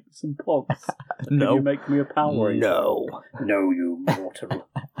 can you make me some Pogs? No. Can you make me a Power Ranger? No. No, you mortal.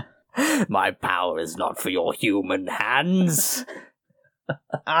 My power is not for your human hands.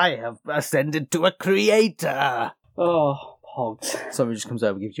 I have ascended to a creator. Oh, Pogs. Somebody just comes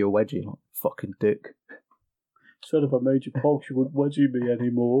over and gives you a wedgie. Like, fucking dick. Said if I made you Pogs, you wouldn't wedgie me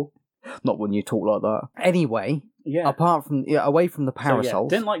anymore. Not when you talk like that. Anyway, Yeah. apart from away from the So,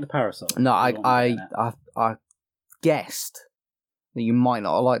 parasols. yeah, didn't like the parasol. No, That's what I'm getting at. I guessed that you might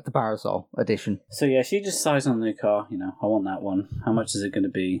not like the parasol edition. So yeah, she just decides on the new car, I want that one. How much is it going to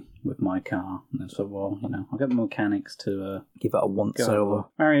be with my car? And so, well, I'll get my mechanics to Give it a once go over. over.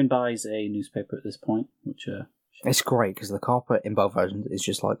 Marion buys a newspaper at this point, which It's great because the carpet in both versions is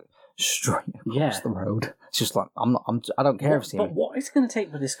just like straight across Yeah. the road. It's just like I don't care if it's but what is it going to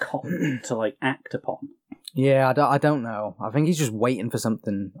take for this cop to like act upon? Yeah, I don't know. I think he's just waiting for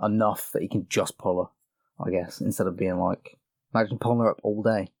something enough that he can just pull her, I guess, instead of being like, imagine pulling her up all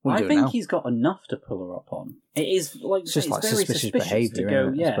day. What do I you do think now? he's got enough to pull her up on. It is like It's just like very suspicious suspicious behaviour, to go,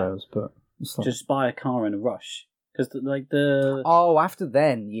 isn't it, I suppose. But it's like, just buy a car in a rush because oh, after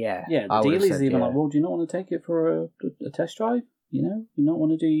then, yeah. the I would've dealer's said, even yeah. like, well, do you not want to take it for a test drive? You not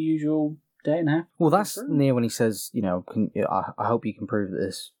want to do your usual day and a half? Well, that's through? near when he says, I hope you can prove that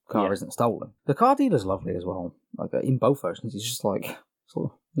this car Yeah. isn't stolen. The car dealer's lovely as well. Like in both versions, he's just like,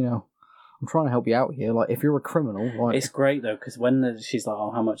 I'm trying to help you out here. Like, if you're a criminal, like, It's great though because when she's like,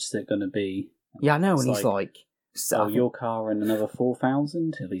 "Oh, how much is it going to be?" yeah, I know, it's and he's like, "Oh, your car and another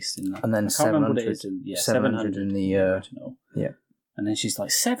 4,000 at least in that." and then I can't remember what it 700, is. 700 in the original. yeah. And then she's like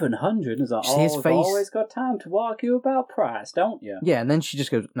 700. And it's like, See his I've face? always got time to argue about price, don't you? Yeah, and then she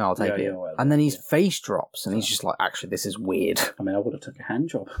just goes, no, I'll take Yeah, it. yeah, well, And then his yeah. face drops, and he's just like, actually, this is weird. I mean, I would have took a hand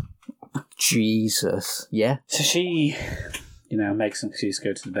job. Jesus. Yeah. So she, makes an excuse to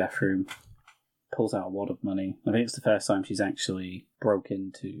go to the bathroom, pulls out a wad of money. I think it's the first time she's actually broke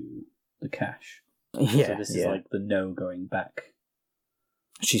into the cash. Yeah. So this is yeah. like the no going back.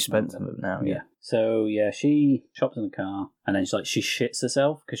 She spent some of it now, yeah. So yeah, she shops in the car, and then she shits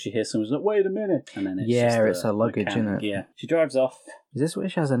herself because she hears someone's like, "Wait a minute!" And then It's her luggage, mechanic. isn't it? Yeah, she drives off. Is this where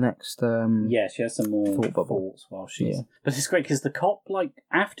she has her next? Yeah, she has some more Thought bubble. thoughts while she's. Yeah. But it's great because the cop,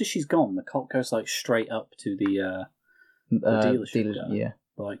 after she's gone, the cop goes straight up to the dealership guy. Yeah.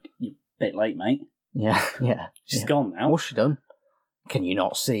 Like, you're a bit late, mate. Yeah. Yeah. She's yeah. gone now. What's she done? Can you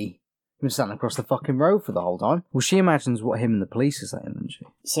not see? You've been standing across the fucking road for the whole time. Well, she imagines what him and the police are saying, doesn't she?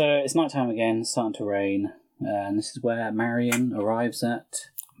 So it's night time again, it's starting to rain, and this is where Marion arrives at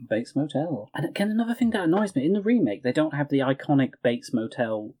Bates Motel. And again, another thing that annoys me, in the remake, they don't have the iconic Bates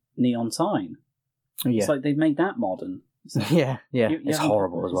Motel neon sign. Yeah. It's like they've made that modern. It's like, Yeah. Yeah. you It's haven't-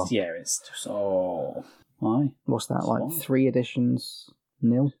 horrible as well. Yeah, it's just, why? What's that, like Why? 3 editions?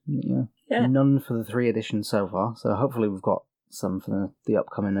 Nil? Yeah. Yeah. None for the 3 editions so far, so hopefully we've got some for the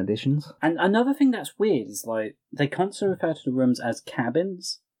upcoming editions. And another thing that's weird is, they constantly refer to the rooms as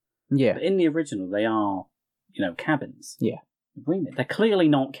cabins, Yeah. but in the original, they are, cabins. Yeah. The remake, they're clearly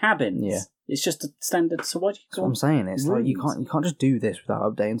not cabins. Yeah. It's just a standard, so why do you That's call what I'm saying. It's like you rooms? can't just do this without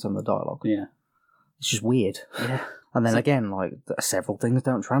updating some of the dialogue. Yeah. It's just weird. Yeah. And then again, several things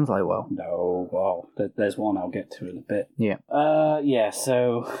don't translate well. No, well, there's one I'll get to in a bit. Yeah.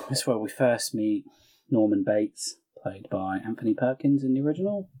 So this is where we first meet Norman Bates, played by Anthony Perkins in the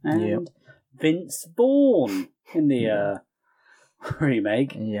original, and Vince Vaughn in the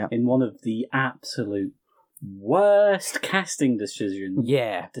remake, Yeah. in one of the absolute worst casting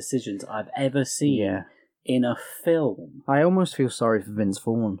decisions I've ever seen Yeah. in a film. I almost feel sorry for Vince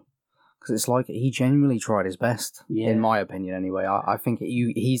Vaughn. Because it's like he genuinely tried his best, in my opinion anyway. I think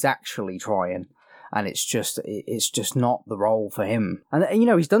he's actually trying. And it's just not the role for him. And,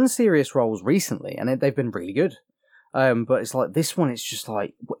 he's done serious roles recently, and they've been really good. But it's like, this one, it's just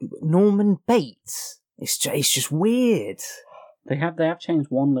like, Norman Bates. It's just weird. They have changed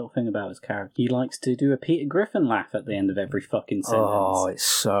one little thing about his character. He likes to do a Peter Griffin laugh at the end of every fucking sentence. Oh,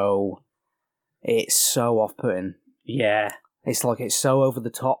 it's so off-putting. Yeah. It's like, it's so over the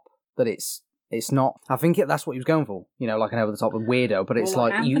top that it's not. I think that's what he was going for. Like an over-the-top weirdo, but it's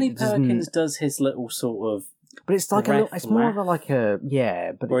like... Anthony Perkins does his little sort of... But it's like it's more of a, like a...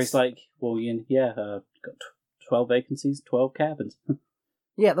 Yeah, but where he's like, well, got 12 vacancies, 12 cabins.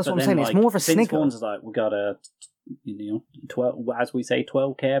 Yeah, that's what I'm saying. It's more of a Vince snigger. Vaughn's like, we got 12, as we say,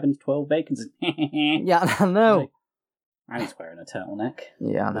 12 cabins, 12 vacancies. Yeah, I know. And he's wearing a turtleneck.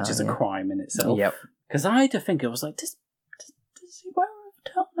 Yeah, I know. Which is a crime in itself. Yep. Because I had to think, it was like, does he wear a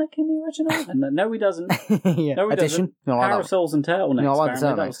turtleneck in the original? And no, he doesn't. Yeah. No, he Edition? doesn't. Parasols and turtlenecks. You like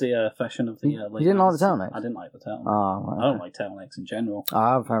the That was the fashion of the late You didn't like the 90s. turtlenecks? I didn't like the turtlenecks. Oh, right. I don't like turtlenecks in general.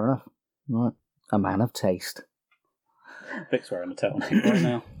 Ah, fair enough. Right. A man of taste. Vic's wearing a turtleneck right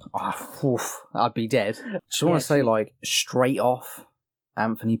now. I'd be dead. Just want to say, like, straight off,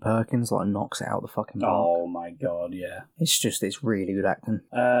 Anthony Perkins, like, knocks it out the fucking park. Oh my god, yeah. It's really good acting.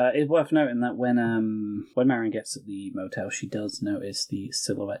 It's worth noting that when Marion gets at the motel, she does notice the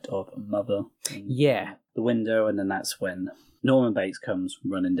silhouette of Mother in the window, and then that's when Norman Bates comes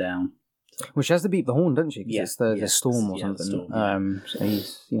running down. Well, she has to beep the horn, doesn't she? Because it's the storm or the something. storm, So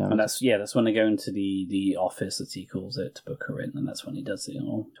he's, And that's when they go into the office, as he calls it, to book her in, and that's when he does it.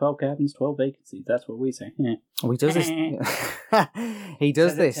 12 cabins, 12 vacancies. That's what we say. Yeah. Oh, he does this. He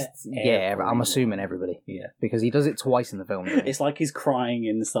does this. Yeah, but I'm assuming everybody. Yeah. Because he does it twice in the film. It's like he's crying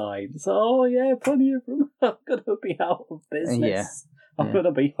inside. It's, oh yeah, plenty of room. I'm going to be out of business. Yeah. I'm going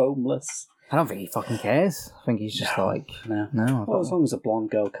to be homeless. I don't think he fucking cares. I think he's just No. No. Well, as long as a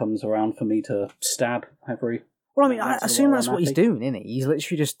blonde girl comes around for me to stab every... Well, I mean, I assume that's what he's doing, isn't he? He's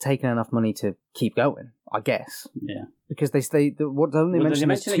literally just taking enough money to keep going, I guess. Yeah. Because what don't they mention?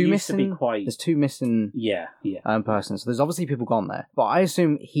 There's two missing. There's two missing. Yeah. Persons. So there's obviously people gone there, but I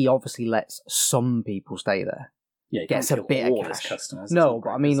assume he obviously lets some people stay there. Yeah, gets a bit of cash. No,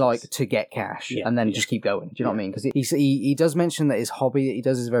 but I mean, like, to get cash and then just keep going. Do you know what I mean? Because he does mention that his hobby that he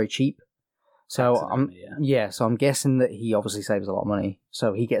does is very cheap. So so I'm guessing that he obviously saves a lot of money.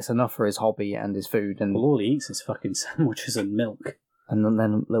 So he gets enough for his hobby and his food, and all he eats is fucking sandwiches and milk, and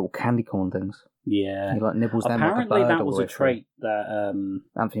then little candy corn things. Yeah, he like nibbles them. Apparently, like a bird that was a trait that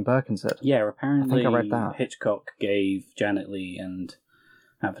Anthony Perkins said. Yeah, apparently, I think I read that. Hitchcock gave Janet Leigh and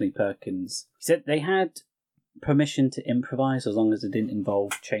Anthony Perkins. He said they had permission to improvise as long as it didn't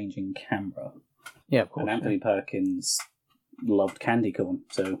involve changing camera. Yeah, of course. And Anthony Perkins loved candy corn,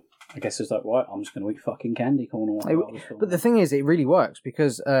 so I guess it's like, right, I'm just going to eat fucking candy corn. But the thing is, it really works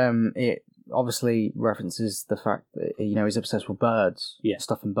because it obviously references the fact that, he's obsessed with birds,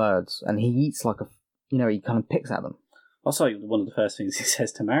 stuff in birds, and he eats like he kind of picks at them. Also, one of the first things he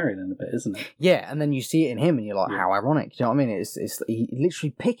says to Marion in a bit, isn't it? Yeah, and then you see it in him, and you're like, how ironic. Do you know what I mean? It's he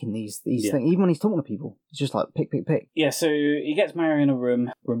literally picking these things, even when he's talking to people. It's just like, pick. Yeah, so he gets Marion a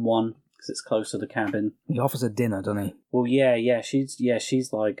room 1, because it's close to the cabin. He offers a dinner, doesn't he? Well, yeah, she's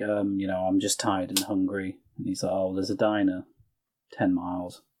like, I'm just tired and hungry. And he's like, oh, there's a diner 10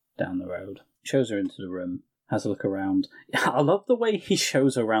 miles down the road. Shows her into the room, has a look around. I love the way he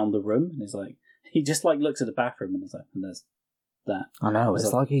shows around the room, and he's like, he just like looks at the bathroom and is like, and there's that. I know,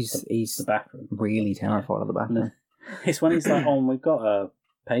 it's like he's the bathroom. Really terrified of the bathroom. It's when he's like, oh, we've got a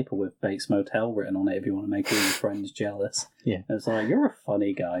paper with Bates Motel written on it if you want to make all your friends jealous. Yeah. And it's like, you're a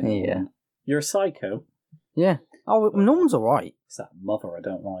funny guy, Norman. Yeah. You're a psycho. Yeah. Oh, Norman's alright. It's that Mother I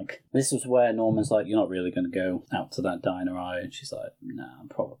don't like. This is where Norman's like, you're not really going to go out to that diner, are you? And she's like, nah,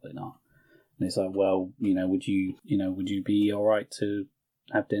 probably not. And he's like, well, would you be alright to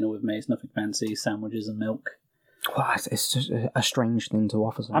have dinner with me? It's nothing fancy, sandwiches and milk. Well, it's just a strange thing to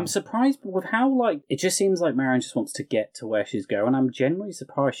offer someone. I'm surprised with how, it just seems like Marion just wants to get to where she's going. I'm genuinely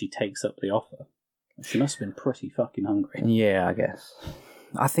surprised she takes up the offer. She must have been pretty fucking hungry. Yeah, I guess.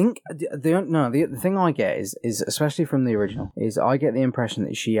 I think the thing I get is especially from the original is I get the impression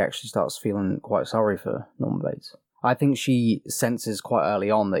that she actually starts feeling quite sorry for Norman Bates. I think she senses quite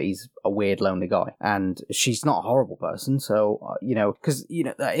early on that he's a weird, lonely guy, and she's not a horrible person. So because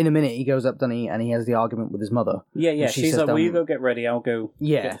in a minute he goes up, doesn't he, and he has the argument with his mother. Yeah. She's like, "Will you go get ready? I'll go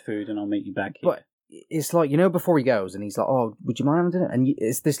get the food, and I'll meet you back here." But it's like, before he goes and he's like, oh, would you mind having dinner? And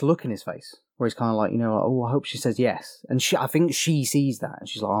it's this look in his face where he's kind of like, like, oh, I hope she says yes. And I think she sees that and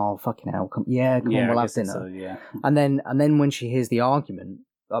she's like, oh, fucking hell, come on, we'll have dinner. So, yeah. And then when she hears the argument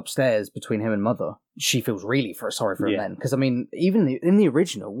upstairs between him and Mother, she feels really sorry for him then. Because, I mean, even in the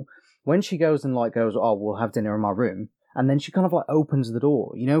original, when she goes and like goes, oh, we'll have dinner in my room, and then she kind of like opens the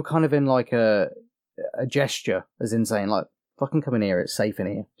door, kind of in like a gesture, as in saying like, fucking come in here, it's safe in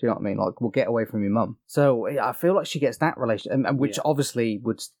here. Do you know what I mean? Like, we'll get away from your mum. So I feel like she gets that relation, and which obviously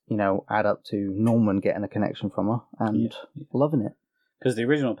would, add up to Norman getting a connection from her and loving it. Because the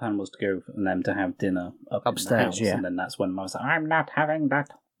original plan was to go for them to have dinner upstairs, in the house, and then that's when Mum was like, I'm not having that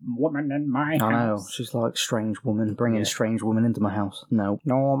woman in my house. I know, she's like, strange woman, bringing strange woman into my house. No,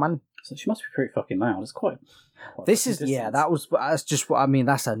 Norman. So she must be pretty fucking loud. It's quite this is distance. That's just what I mean.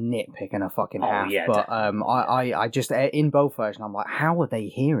 That's a nitpick and a fucking half. Yeah, but I just in both versions, I'm like, how are they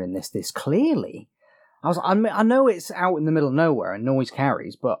hearing this clearly? I know it's out in the middle of nowhere and noise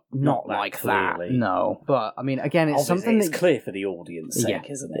carries, but not like clearly. That. No, but I mean, again, it's obviously, something it's clear for the audience sake,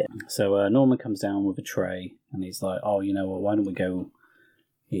 isn't it? So Norman comes down with a tray and he's like, "Oh, you know what? Why don't we go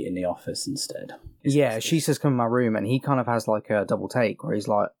eat in the office instead?" She says, "Come in my room," and he kind of has like a double take where he's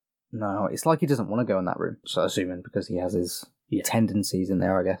like, no, it's like he doesn't want to go in that room. So assuming because he has his tendencies in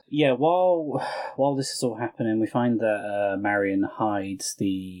there, I guess. Yeah, while this is all happening, we find that Marion hides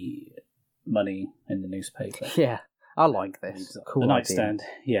the money in the newspaper. Yeah, I like this. Cool the nightstand.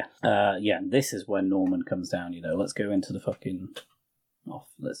 Yeah. This is when Norman comes down, let's go into the fucking office.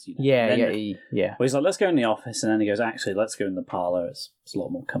 Let's, Yeah. Well, he's like, let's go in the office, and then he goes, actually, let's go in the parlour. It's a lot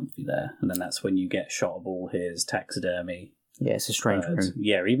more comfy there. And then that's when you get a shot of all his taxidermy. Yeah, it's a strange room.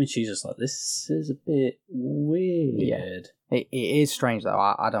 Yeah, even she's just like, this is a bit weird. Yeah. It is strange, though.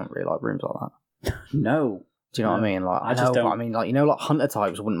 I don't really like rooms like that. No. Do you know what I mean? Like, I just don't. But I mean, like, like hunter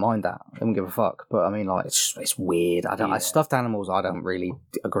types wouldn't mind that. They wouldn't give a fuck. But I mean, like, it's weird. Stuffed animals, I don't really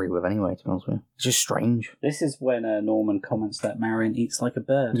agree with anyway, to be honest with you. It's just strange. This is when Norman comments that Marion eats like a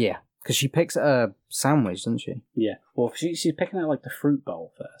bird. Yeah. Because she picks a sandwich, doesn't she? Yeah. Well, she's picking out like the fruit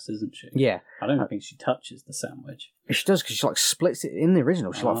bowl first, isn't she? Yeah. I don't think she touches the sandwich. She does, because she like splits it in the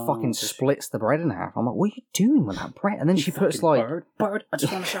original. She like fucking splits the bread in half. I'm like, what are you doing with that bread? And then she puts like bird. I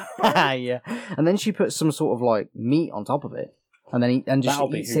just want to shout. Yeah. And then she puts some sort of like meat on top of it, and then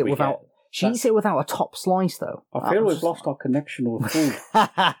eats it without. She eats it without a top slice, though. I feel we've lost our connection with food.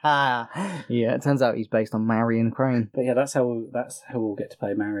 Yeah, it turns out he's based on Marion Crane. But yeah, that's how we'll get to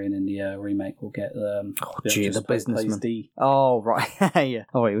play Marion in the remake. We'll get the businessman. D. Oh right, yeah.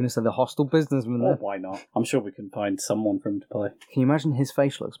 Oh wait, you want to say the hostile businessman? Oh, why not? I'm sure we can find someone for him to play. Can you imagine his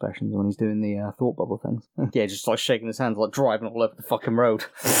facial expressions when he's doing the thought bubble things? Yeah, just like shaking his hands, like driving all over the fucking road.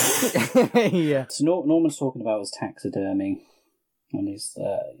 Yeah. So Norman's talking about his taxidermy. And he's,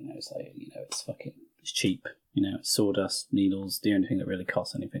 it's like, it's cheap. It's sawdust, needles. The only thing that really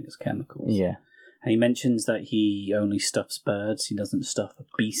costs anything is chemicals. Yeah. And he mentions that he only stuffs birds. He doesn't stuff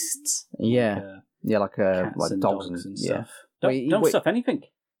beasts. Yeah. Like dogs and stuff. Don't stuff anything.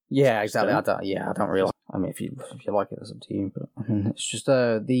 Yeah, exactly. I don't realise. I mean, if you like it, that's up to you. But I mean, it's just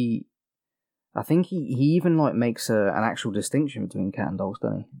I think he even like makes an actual distinction between cat and dogs,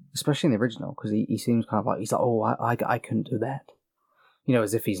 doesn't he? Especially in the original, because he seems kind of like he's like, oh, I couldn't do that.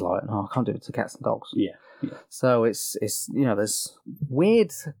 As if he's like, no, I can't do it to cats and dogs. Yeah. So it's there's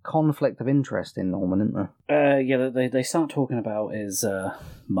weird conflict of interest in Norman, isn't there? They start talking about his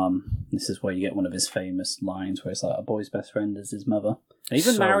mum. This is where you get one of his famous lines where it's like, a boy's best friend is his mother. And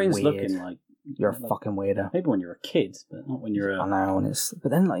even Marion's looking like... You're a fucking weirdo. Maybe when you're a kid, but not when you're a... I know, but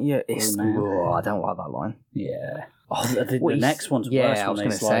then like, it's... Oh, I don't like that line. Yeah. Oh, the next one's worse when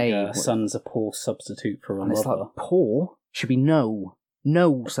it's like, a son's a poor substitute for a mother. It's like, poor should be no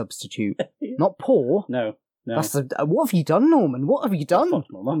substitute. Not poor. No. That's what have you done, Norman? What have you done? I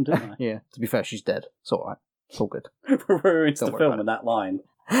fucked my mum, didn't I? Yeah, to be fair, she's dead. It's alright. It's all good. We're into the film with that line.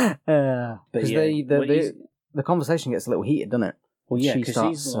 Because the conversation gets a little heated, doesn't it? Well, yeah, because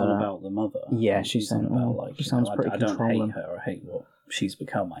she's on about the mother. Yeah, she's saying about like she sounds pretty controlling. I don't hate her. I hate what she's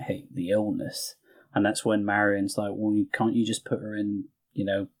become. I hate the illness, and that's when Marion's like, "Well, can't you just put her in,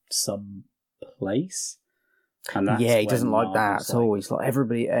 some place?" And that's he doesn't like that at all. He's like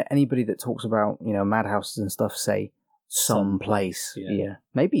anybody that talks about madhouses and stuff say some place. Yeah.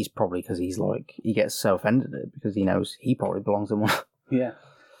 Maybe he's probably because he's like he gets so offended at it because he knows he probably belongs in one. Yeah,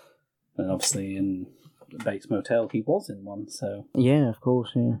 and obviously in Bates Motel he was in one. So yeah, of course,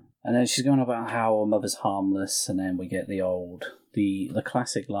 yeah. And then she's going about how her mother's harmless, and then we get the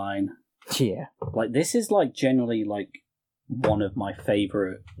classic line. Yeah, like this is like generally like one of my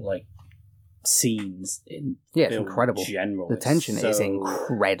favorite like scenes in Yeah, it's film incredible. general. The tension It's is so-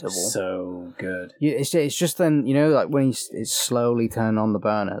 incredible. So good. Yeah, it's just then, you know, like when he's slowly turning on the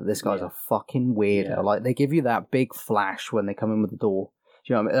burner, this guy's Yeah. a fucking weirdo. Yeah. Like, they give you that big flash when they come in with the door.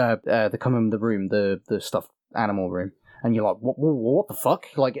 Do you know what I mean? They come in with the room, the stuffed animal room. And you're like, what the fuck?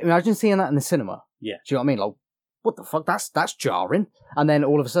 Like, imagine seeing that in the cinema. Yeah. Do you know what I mean? Like, what the fuck? That's jarring. And then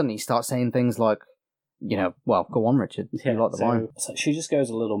all of a sudden he starts saying things like, you know, well, go on, Richard. Yeah, You like the wine. so she just goes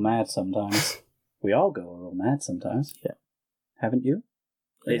a little mad sometimes. We all go a little mad sometimes. Yeah. Haven't you?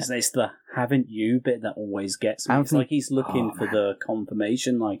 Yeah. It's the haven't you bit that always gets me. It's Anthony- like he's looking Oh, for the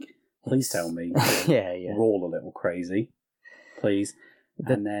confirmation, like, please tell me. Yeah, yeah. We're all a little crazy. Please.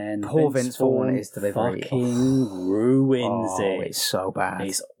 The And then poor Vince Vaughn is delivery. fucking ruins Oh, it. it's so bad.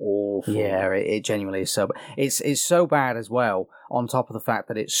 It's awful. Yeah, it genuinely is so bad. It's so bad as well, on top of the fact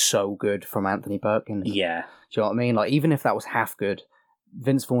that it's so good from Anthony Perkins. Yeah. Do you know what I mean? Like, even if that was half good,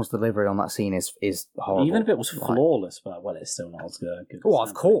 Vince Vaughn's delivery on that scene is horrible. Even if it was Like- flawless, but well, it's still not as good. as Well, of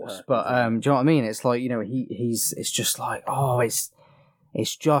Anthony course, Perkins, but is it? do you know what I mean? It's like, you know, it's just like, oh,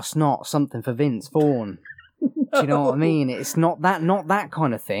 it's just not something for Vince Vaughn. Do you know what I mean? It's not that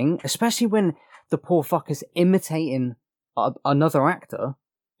kind of thing, especially when the poor fucker's imitating another actor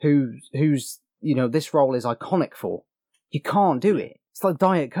who's you know, this role is iconic for. You can't do it. It's like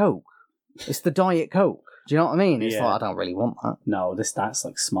Diet Coke. It's the Diet Coke. Do you know what I mean? It's Yeah. like, I don't really want that. No, that's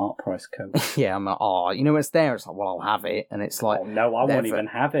like smart price Coke. Yeah, I'm like, oh, you know, it's there. It's like, well, I'll have it, and it's like, Oh no, I won't never- even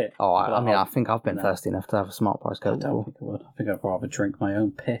have it. oh, I mean, I I'll- think I've been no. thirsty enough to have a Smart Price I Coke don't before. think I would. I think I'd rather drink my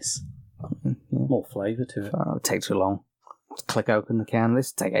own piss. Yeah. More flavour to it. It would take too long. Just click open the can.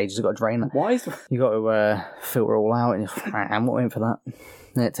 This take ages. You've got to drain that. Why is You got to filter it all out, and I'm not in for that.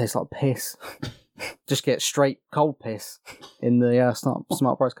 And it tastes like piss. Just get straight cold piss in the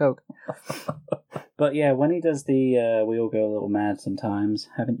Smart Price Coke. But yeah, when he does the we all go a little mad sometimes,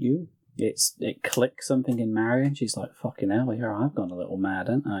 haven't you? It clicks something in Marion. She's like, fucking hell, here I've gone a little mad,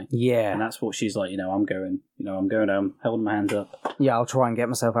 haven't I? Yeah, And that's what she's like, I'm going home, holding my hands up. yeah. I'll try and get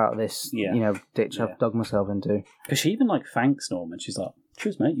myself out of this, Yeah. you know, ditch Yeah. I've dug myself into. Because she even like thanks Norman. She's like,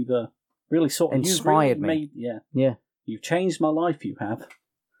 cheers, mate, you've really sort of Inspired you've really me. Yeah. Yeah. You've changed my life, you have.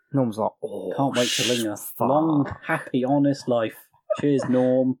 Norm's like, oh, Can't wait to live a fuck. long, happy, honest life. Cheers,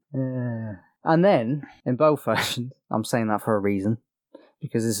 Norm. Yeah. And then, in both versions, I'm saying that for a reason,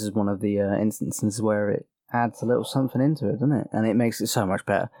 because this is one of the instances where it adds a little something into it, doesn't it? And it makes it so much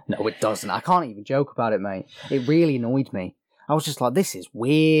better. No, it doesn't. I can't even joke about it, mate. It really annoyed me. I was just like, this is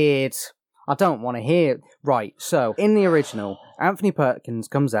weird. I don't want to hear it. Right, so, in the original, Anthony Perkins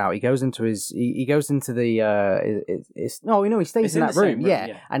comes out, he goes into his, he goes into the, no, he stays It's in in that the same room, room, yeah.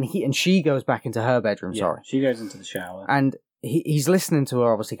 yeah. And she goes back into her bedroom, Yeah, sorry. she goes into the shower. And he's listening to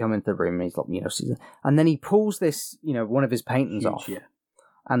her obviously come into the room, and he's like, and then he pulls this, one of his paintings Huge, off. yeah.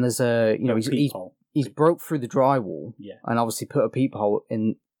 And there's a, Peephole. he's broke through the drywall, Yeah. and obviously put a peephole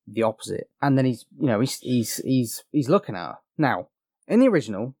in the opposite. And then he's looking at her. Now, in the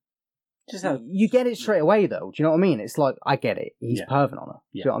original, Just how you get it straight away, though. Do you know what I mean? It's like, I get it. He's Yeah. perving on her.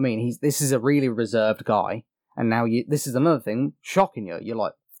 Do Yeah. you know what I mean? This is a really reserved guy, and now this is another thing shocking you. You're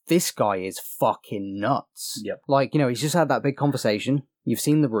like, this guy is fucking nuts. Yep. Like, he's just had that big conversation. You've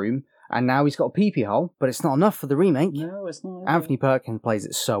seen the room, and now he's got a pee-pee hole, but it's not enough for the remake. No, it's not. Anthony Perkins plays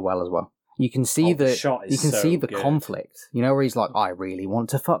it so well as well. You can see the shot is you can so see the good. conflict. Where he's like, I really want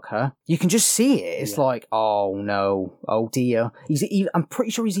to fuck her. You can just see it. It's Yeah. like, oh no, oh dear. I'm pretty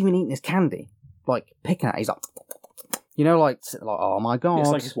sure he's even eating his candy, like picking at it. He's like, oh my god. It's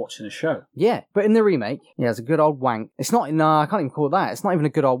like he's watching a show. Yeah, but in the remake, he has a good old wank. It's not. No, I can't even call it that. It's not even a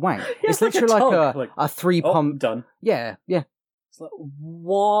good old wank. It's like a literally tug, like like, a three Oh, pump. done. Yeah, yeah. It's like,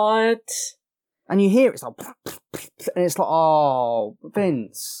 what? And you hear it's like, and it's like, oh,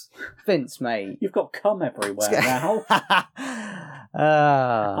 Vince, mate. You've got cum everywhere now.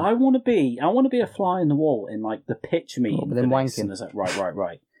 Ah. I want to be a fly in the wall in like the pitch meeting. but then for this, wanking. and there's like,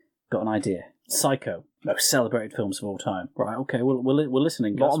 right. Got an idea. Psycho, most celebrated films of all time. Right, okay, we're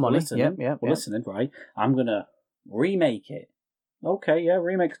listening. Lot Gus, of we're money. listening. Yep. We're listening. Right, I'm gonna remake it. Okay, yeah,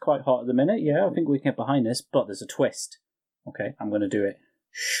 remake's quite hot at the minute. Yeah, I think we can get behind this, but there's a twist. Okay, I'm gonna do it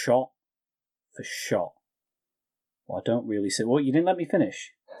shot for shot. Well, I don't really see. Well, you didn't let me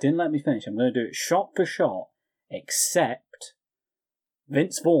finish. I'm gonna do it shot for shot, except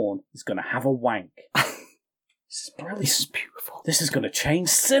Vince Vaughn is gonna have a wank. This is brilliant. This is beautiful. This is going to change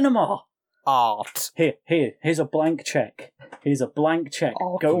cinema. Art. Here's a blank check.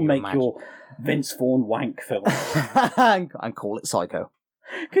 Oh, Go can you make imagine? your Vince Vaughn wank film. And call it Psycho.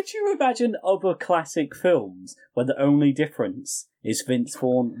 Could you imagine other classic films where the only difference is Vince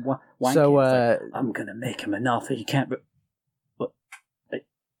Vaughn wanking? So, It's like, I'm going to make him enough that he can't...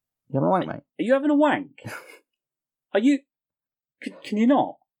 You having a wank, mate? Are you having a wank? Are you? Can you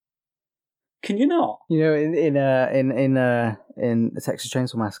not? Can you not? You know, in the Texas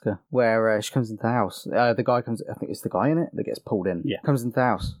Chainsaw Massacre, where she comes into the house, the guy comes. I think it's the guy in it that gets pulled in. Yeah. Comes into the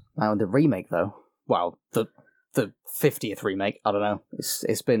house. Now in the remake, though, well, the 50th remake. I don't know.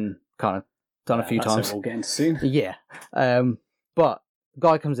 It's been kind of done a few That's times. what we'll get into soon. Yeah. But the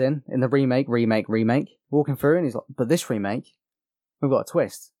guy comes in the remake, walking through, and he's like, "But this remake, we've got a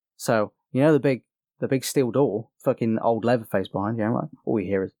twist." So you know the big steel door, fucking old Leatherface behind you, right? All you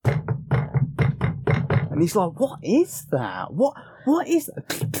hear is. And he's like, "What is that? What is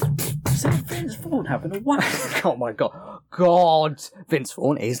that?" Is that Vince Vaughn having a wank? Oh my God! Vince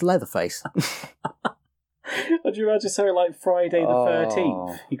Vaughn is Leatherface. Would you imagine something like Friday the 13th?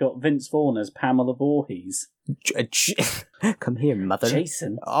 Oh. You got Vince Vaughn as Pamela Voorhees. Come here, mother.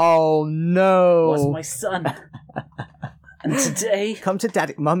 Jason Oh no! was my son. And today Come to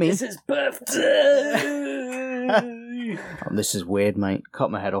daddy, mummy. is his birthday. Oh, this is weird, mate.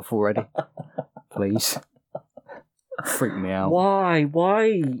 Cut my head off already, please. Freak me out. Why?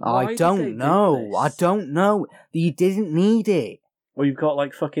 I did they don't do know. this? I don't know. You didn't need it. Well, you've got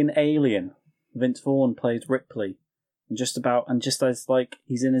like fucking Alien. Vince Vaughn plays Ripley, and just as like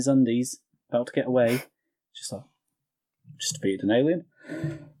he's in his undies, about to get away, just defeated an alien.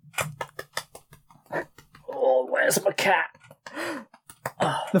 Oh, where's my cat?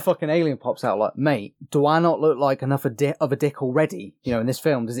 The fucking alien pops out like, mate, do I not look like enough of a dick already? You know, in this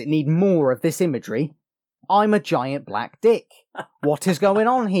film, does it need more of this imagery? I'm a giant black dick. What is going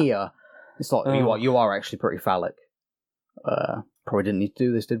on here? It's like, you are actually pretty phallic. Probably didn't need to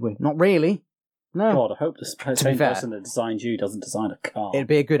do this, did we? Not really. No. God, I hope the same fair, person that designed you doesn't design a car. It'd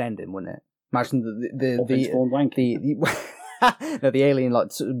be a good ending, wouldn't it? Imagine Vince Vaughn wanking. no, the alien like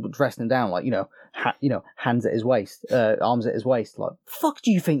dressing him down, like hands at his waist, arms at his waist. Like, fuck,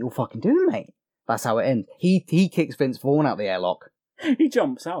 do you think you're fucking doing, mate? That's how it ends. He kicks Vince Vaughn out the airlock. He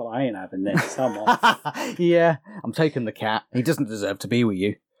jumps out. I ain't having this. Come on. Yeah, I'm taking the cat. He doesn't deserve to be with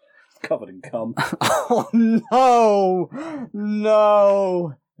you. Covered in cum. Oh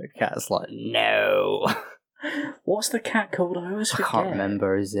no! The cat's like, no. What's the cat called? I always forget. I can't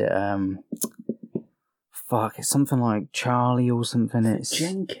remember. Is it Fuck, it's something like Charlie or something. It's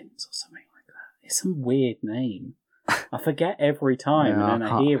Jenkins or something like that. It's some weird name. I forget every time, Yeah, and then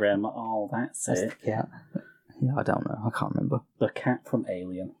I hear it. I'm like, oh, that's it. the cat. Yeah, I don't know. I can't remember. The cat from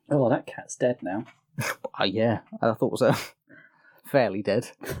Alien. Oh, that cat's dead now. Yeah, I thought it was fairly dead.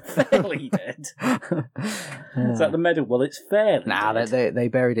 Fairly dead. Is that the medal? Well, it's fairly Nah, dead. they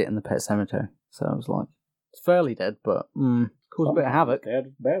buried it in the pet cemetery. So I was like, it's fairly dead, but caused a bit of havoc.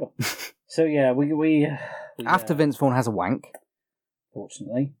 Dead, better. So yeah, we After Vince Vaughn has a wank.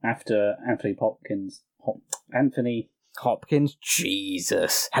 fortunately, after Anthony Hopkins,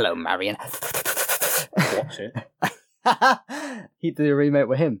 Jesus. Hello, Marion. watch it. He did a remake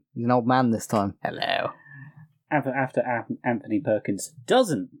with him. He's an old man this time. Hello. After Anthony Perkins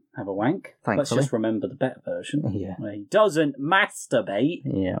doesn't have a wank, let's Thankfully. just remember the better version. Yeah. Where he doesn't masturbate.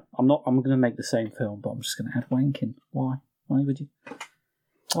 Yeah. I'm going to make the same film, but I'm just going to add wanking. Why? Why would you?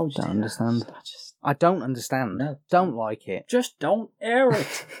 Why would you Don't do that? understand. I just I don't understand. No. Don't like it. Just don't air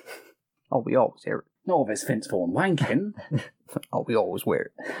it. Oh, we always hear it. Not if it's Vince Vaughn wanking. Oh, we always wear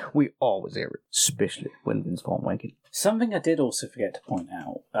it. We always hear it. Especially when Vince Vaughn wanking. Something I did also forget to point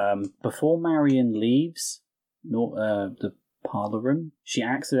out. Before Marion leaves the parlour room, she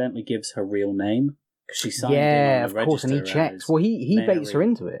accidentally gives her real name. Because she signed in Yeah, on the of course, and he register checks. as Well, he Mary. baits her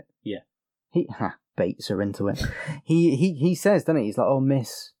into it. Yeah. He baits her into it. He says, doesn't he? He's like, "Oh,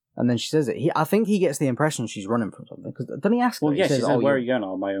 miss," and then she says it. I think he gets the impression she's running from something. Because doesn't he ask her? Well, yeah, he says, she said, "Oh, where are you're-" you going?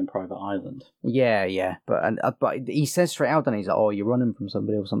 On my own private island. Yeah. But he says straight out, doesn't he? He's like, "Oh, you're running from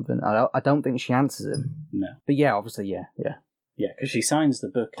somebody or something." I don't think she answers him. No. But yeah, obviously, yeah. Yeah, because she signs the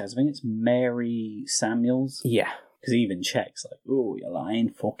book as, I think it's Mary Samuels. Yeah. Because he even checks, like, oh, you're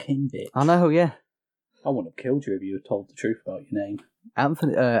lying fucking bitch. I know, yeah. I wouldn't have killed you if you had told the truth about your name.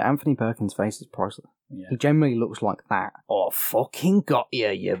 Anthony Perkins' face is priceless. Yeah. He generally looks like that. Oh, fucking got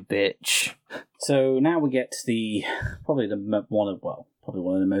you bitch. So now we get to probably one of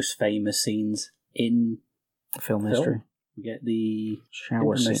the most famous scenes in Film history. We get the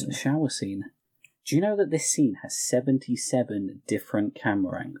Shower infamous scene. shower scene. Do you know that this scene has 77 different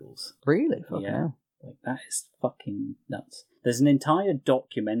camera angles? Really? Fucking Yeah. hell. Like, that is fucking nuts. There's an entire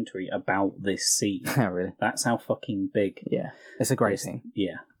documentary about this scene. Really? That's how fucking big. Yeah. It's a great scene.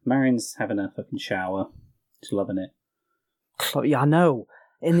 Yeah. Marion's having a fucking shower. She's loving it. Yeah, I know.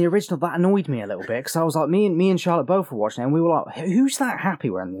 In the original, that annoyed me a little bit because I was like, me and Charlotte both were watching it, and we were like, "Who's that happy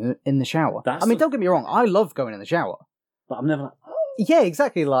when in the shower?" That's I mean, the- don't get me wrong, I love going in the shower. But I'm never like, Yeah,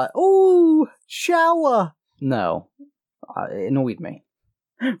 exactly. Like, ooh, shower. No, it annoyed me.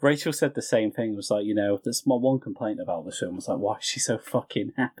 Rachel said the same thing. It was like, that's my one complaint about the film. Was like, why is she so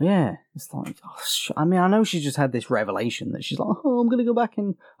fucking happy? Yeah, it's like, I mean, I know she just had this revelation that she's like, oh, I'm gonna go back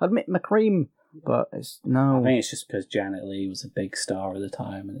and admit my cream, but it's no. I think it's just because Janet Leigh was a big star at the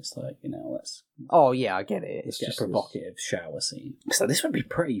time, and it's like, let's. Oh yeah, I get it. It's get just a provocative shower scene. So this would be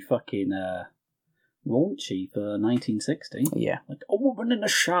pretty fucking raunchy for 1960. Yeah, like a woman in a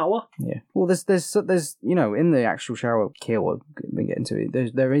shower. Yeah. Well, there's in the actual shower kill, we get into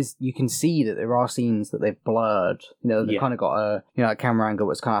it. There is, you can see that there are scenes that they've blurred. They've kind of got a camera angle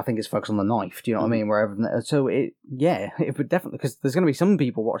that's kind of, I think it's focused on the knife. Do you know what I mean? Wherever, so it would definitely, because there's going to be some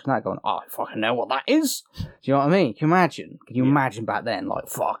people watching that going, oh, I fucking know what that is. Do you know what I mean? Can you imagine back then, like,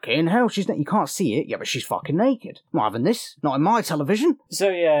 fucking hell, you can't see it. Yeah, but she's fucking naked. I'm not having this. Not in my television. So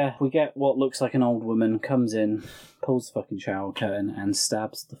yeah, we get what looks like an old woman comes in, pulls the fucking shower curtain, and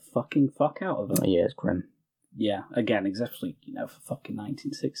stabs the fucking fuck out of her. Yeah, it's grim. Yeah, again, exactly, for fucking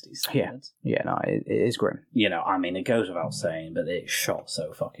 1960s standards. Yeah, no, it is grim. I mean, it goes without saying, but it's shot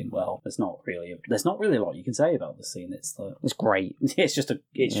so fucking well. There's not really a lot you can say about the scene. It's great. It's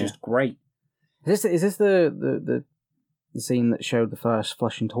just great. Is this the scene that showed the first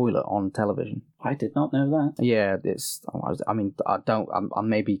flushing toilet on television? I did not know that. Yeah,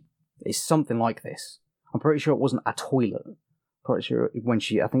 maybe it's something like this. I'm pretty sure it wasn't a toilet. Pretty sure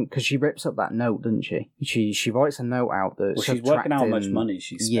because she rips up that note, doesn't she? She writes a note out that she's working out how much money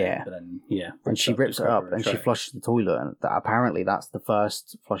she's spent. Yeah, but then, and she rips it up and she flushes the toilet, and apparently that's the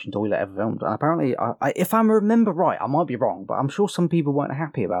first flushing toilet ever filmed. And apparently, if I remember right, I might be wrong, but I'm sure some people weren't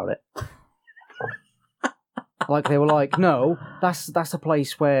happy about it. Like they were like, no, that's a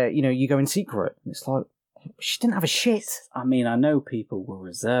place where you go in secret. And it's like, she didn't have a shit. I mean, I know people were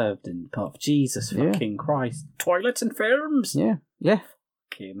reserved in part of Jesus fucking Christ. Toilets and films? Yeah.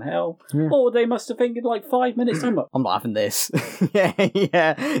 Fucking hell. Yeah. Oh, they must have thinking like 5 minutes. I'm not having this.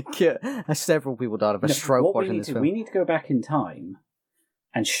 Yeah. Several people died of a stroke watching this film. We need to go back in time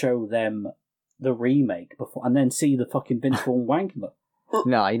and show them the remake before, and then see the fucking Vince Vaughn wanking.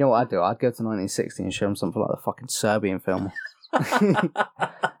 No, you know what I'd do? I'd go to 1960 and show them something like the fucking Serbian film.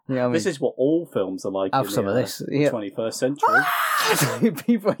 This is what all films are like. Have some of this. 21st century.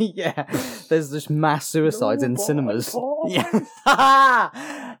 People, there's just mass suicides in cinemas. Yeah.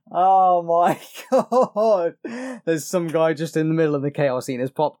 Oh my god! There's some guy just in the middle of the chaos eating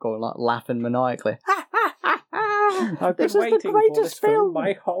his popcorn, like laughing maniacally. I've been waiting for this film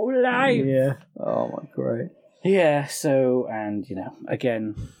my whole life. Yeah. Oh my great. Yeah. So, and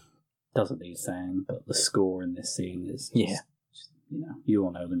again, doesn't need saying, but the score in this scene is you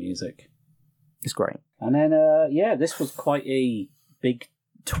all know the music. It's great. And then, this was quite a big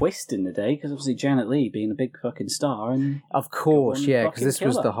twist in the day, because obviously Janet Leigh being a big fucking star. And of course, because this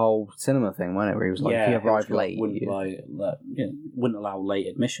was the whole cinema thing, wasn't it? Where he was like, if you arrived late, wouldn't allow late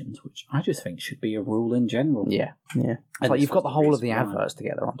admissions, which I just think should be a rule in general. Yeah. It's like you've got the whole of the adverts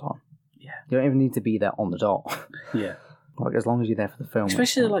together on time. Yeah. You don't even need to be there on the dot. Yeah. Like, as long as you're there for the film.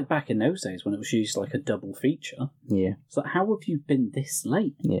 Especially like back in those days when it was used like a double feature. Yeah. It's like, how have you been this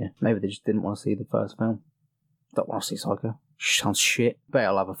late? Yeah. Maybe they just didn't want to see the first film. Don't want to see Psycho. Sounds shit. Bet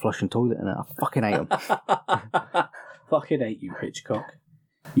I'll have a flushing toilet in it. I fucking hate them. Fucking hate you, Hitchcock.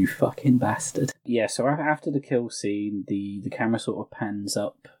 You fucking bastard. Yeah, so after the kill scene, the camera sort of pans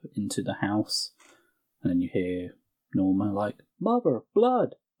up into the house, and then you hear Norma like, "Mother,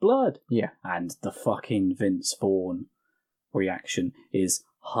 blood, blood." Yeah. And the fucking Vince Vaughn reaction is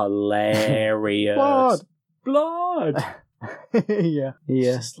hilarious. Blood! Yeah. It's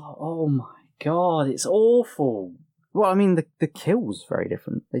just like, oh my god, it's awful. Well, I mean, the kill's very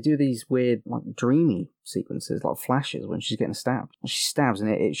different. They do these weird, like, dreamy sequences, like flashes when she's getting stabbed. And she stabs and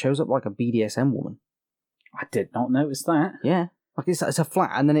it shows up like a BDSM woman. I did not notice that. Yeah. Like, it's a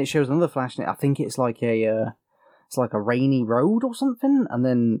flat, and then it shows another flash, and I think it's like a rainy road or something, and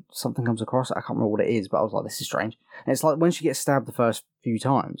then something comes across it. I can't remember what it is, but I was like, this is strange. And it's like when she gets stabbed the first few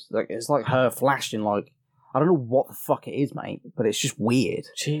times, like it's like her flashing, like, I don't know what the fuck it is, mate, but it's just weird.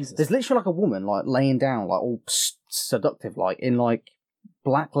 Jesus. There's literally like a woman, like, laying down, like, all seductive, like, in, like,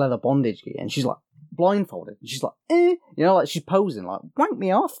 black leather bondage gear, and she's, like, blindfolded. And she's like, like, she's posing, like, wank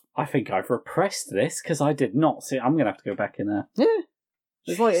me off. I think I've repressed this, because I did not see it. I'm going to have to go back in there. Yeah.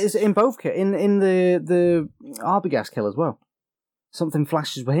 It's like, it's in both, in the Arbogast kill as well. Something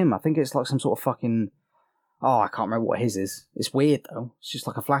flashes with him. I think it's like some sort of fucking, I can't remember what his is. It's weird, though. It's just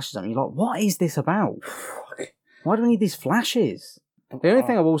like a flash of something. You're like, what is this about? Why do we need these flashes? The only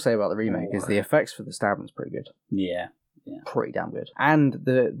thing I will say about the remake is the effects for the stabbing's pretty good. Yeah. pretty damn good. And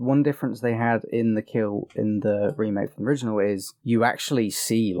the one difference they had in the remake from the original is you actually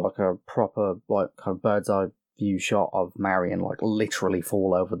see like a proper like kind of bird's eye view shot of Marion like literally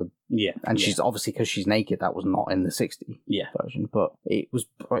fall over the and she's obviously because she's naked. That was not in the 60 version, but it was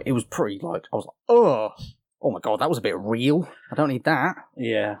pretty like I was like oh my god, that was a bit real. I don't need that.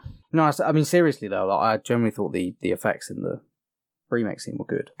 Yeah. No, I mean seriously though, like, I generally thought the effects in the remake scene were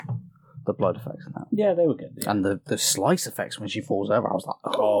good. The blood effects and that. Yeah, they were good. Yeah. And the slice effects when she falls over, I was like,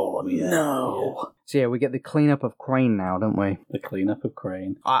 oh yeah. No. Yeah. So yeah, we get the cleanup of Crane now, don't we? The cleanup of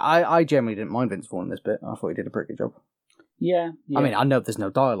Crane. I generally didn't mind Vince Vaughn in this bit. I thought he did a pretty good job. Yeah. I mean, I know there's no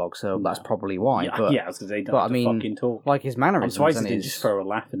dialogue, so that's probably why. Yeah, but, I was going to say, don't have to fucking talk. Like his mannerisms. I'm surprised he didn't just throw a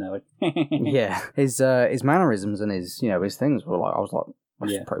laugh in there. Like, yeah, his mannerisms and his his things were like, I was like,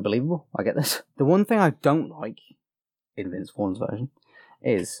 that's pretty believable. I get this. The one thing I don't like in Vince Vaughn's version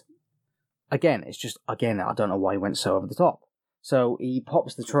is, again, I don't know why he went so over the top. So he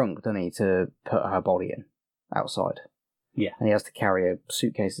pops the trunk, doesn't he, to put her body in outside. Yeah. And he has to carry her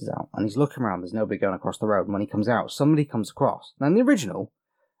suitcases out. And he's looking around, there's nobody going across the road. And when he comes out, somebody comes across. Now, in the original,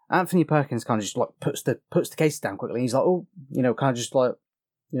 Anthony Perkins kind of just like puts the cases down quickly. And he's like, kind of just like,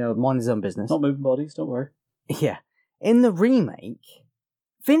 mind his own business. Not moving bodies, don't worry. Yeah. In the remake,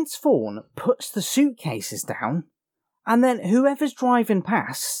 Vince Vaughn puts the suitcases down, and then whoever's driving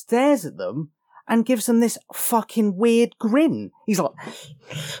past stares at them and gives them this fucking weird grin. He's like,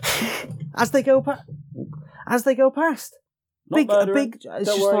 as they go past. It's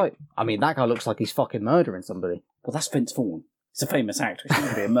just like, I mean, that guy looks like he's fucking murdering somebody. Well, that's Vince Vaughn. He's a famous actor. He's not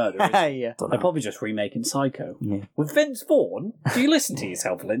going to be a murderer. Yeah. They're probably just remaking Psycho. Yeah. With Vince Vaughn? Do you listen to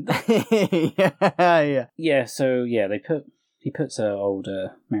yourself, Linda? Yeah. Yeah, so, he puts old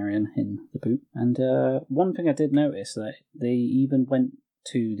Marion in the boot. And one thing I did notice, that they even went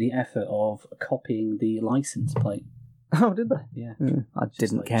to the effort of copying the license plate. Oh, did they? Yeah. I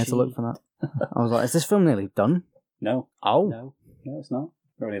didn't care to look for that. I was like, is this film nearly done? No. Oh. No, it's not.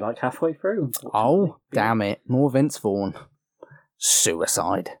 We're only like halfway through. Oh, damn it. More Vince Vaughn.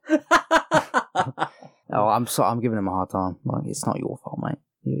 Suicide. I'm giving him a hard time. Like, it's not your fault, mate.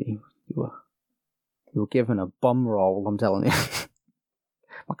 You were given a bum roll, I'm telling you.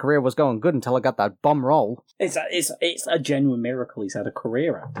 My career was going good until I got that bum roll. It's a genuine miracle he's had a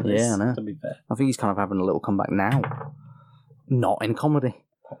career after this. Yeah, I know. To be fair. I think he's kind of having a little comeback now. Not in comedy.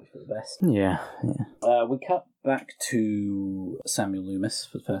 Probably for the best. Yeah. We cut back to Samuel Loomis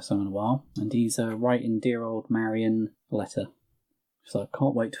for the first time in a while, and he's writing dear old Marion a letter. He's like,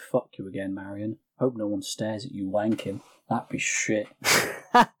 can't wait to fuck you again, Marion. Hope no one stares at you wanking. That'd be shit.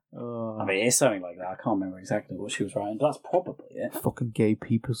 I mean, it's something like that. I can't remember exactly what she was writing, but that's probably it. Fucking gay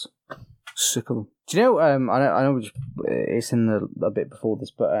peepers. Sick of them. Do you know, I know it's in a bit before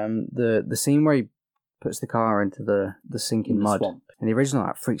this, but the scene where he puts the car into the sinking mud. Swamp. In the original,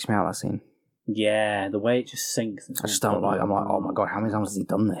 that freaks me out, that scene. Yeah, the way it just sinks. I just don't like. I'm like, oh my god, how many times has he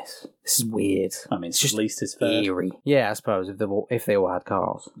done this? This is weird. I mean, it's just at least his first. Eerie. Yeah, I suppose if they all had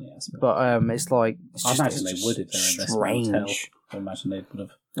cars. Yeah, I suppose. But it's like I imagine they would if they're in this hotel. I imagine they would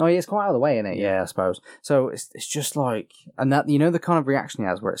have. Oh yeah, it's quite out of the way, isn't it? Yeah, I suppose. So it's just like, and that the kind of reaction he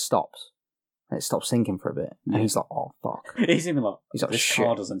has where it stops. And it stops sinking for a bit, and he's like, "Oh fuck!" He's even like, "This shit.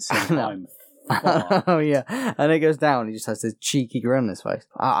 car doesn't sink." I'm oh yeah, and it goes down. He just has this cheeky grin on his face.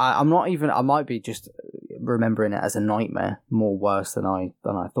 I'm not even. I might be just remembering it as a nightmare, more worse than I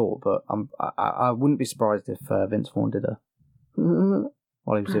thought. But I wouldn't be surprised if Vince Vaughn did a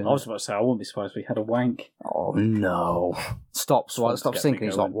while he was doing. I was about to say I wouldn't be surprised if he had a wank. Oh no! Stops sinking.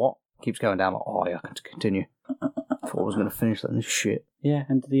 He's like, what? Keeps going down. Like, oh yeah, I can continue. I thought I was going to finish that. This shit. Yeah,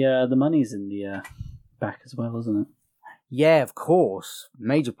 and the money's in the back as well, isn't it? Yeah, of course.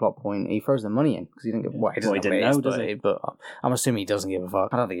 Major plot point. He throws the money in because he didn't give. Well, he didn't know, does he? But I'm assuming he doesn't give a fuck.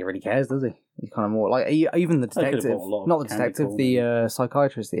 I don't think he really cares, does he? He's kind of more like even the detective, not the detective, the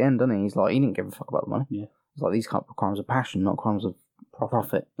psychiatrist at the end, doesn't he? He's like, he didn't give a fuck about the money. Yeah, he's like, these kind of crimes of passion, not crimes of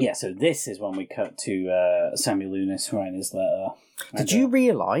profit. Yeah. So this is when we cut to Samuel Loomis writing his letter. Did you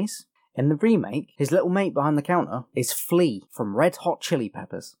realise? In the remake, his little mate behind the counter is Flea from Red Hot Chili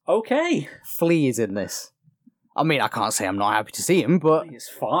Peppers. Okay. Flea is in this. I mean, I can't say I'm not happy to see him, but... It's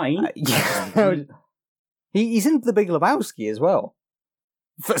fine. Yeah. He's in The Big Lebowski as well.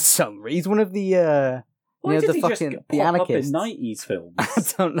 For some reason. He's one of the... Why did the he fucking just the pop anarchists. up in 90s films? I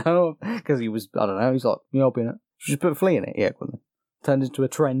don't know. Because he was... I don't know. He's like, I'll be in it. Should we put Flea in it? Yeah, go on then. Turned into a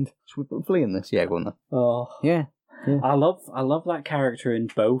trend. Should we put Flea in this? Yeah, go on then. Oh. Yeah. Yeah. I love that character in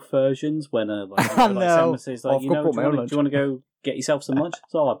both versions when I know. someone says like, do you want to go get yourself some lunch?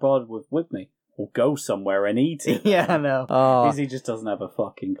 So I brought it with me. or go somewhere and eat it. Yeah, I know. Izzy just doesn't have a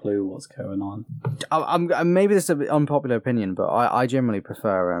fucking clue what's going on. Maybe this is an unpopular opinion, but I generally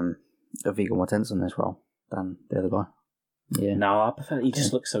prefer Viggo Mortensen in this role than the other guy. Yeah. No, I prefer. He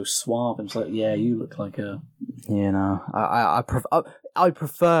just looks so suave. It's like, yeah, you look like a. Yeah, no. I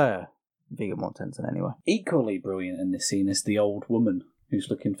prefer Viggo Mortensen anyway. Equally brilliant in this scene is the old woman who's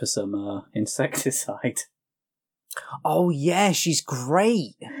looking for some insecticide. Oh yeah, she's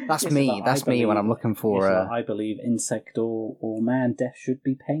great. That's Yes, me. like, That's I me when believe- I'm looking for. It's like, I believe insect or man, death should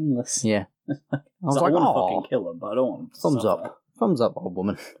be painless. Yeah. I was I like, want to oh, fucking kill him, but I don't want him to thumbs suffer. up. Thumbs up, old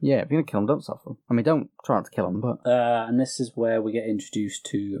woman. Yeah, if you're gonna kill him, don't suffer. I mean, don't try not to kill him, but And this is where we get introduced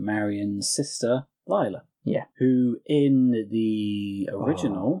to Marion's sister, Lila. Yeah. Who, in the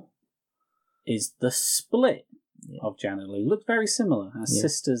original, is the split of Janet Leigh. Look very similar, as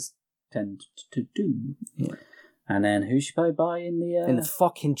sisters tend to do. Yeah. And then who's she played by in the... in the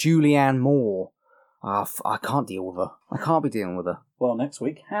fucking Julianne Moore. I can't deal with her. I can't be dealing with her. Well, next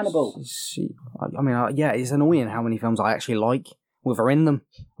week, Hannibal. I mean, yeah, it's annoying how many films I actually like with her in them.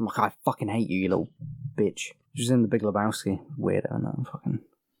 I'm like, I fucking hate you, you little bitch. She's in The Big Lebowski. Weirdo, and that fucking...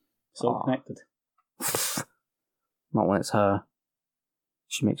 It's all connected. Not when it's her.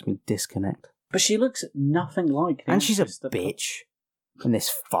 She makes me disconnect. But she looks nothing like... the And she's a actress that- bitch. In this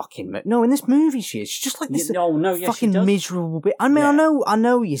fucking... No, in this movie she is. She's just like this No, yeah, fucking she does. miserable bitch. I mean, Yeah. I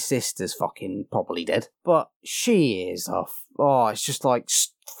know your sister's fucking probably dead. But she is it's just like...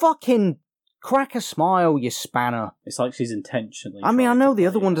 Fucking crack a smile, you spanner. It's like she's intentionally... I mean, I trying know to the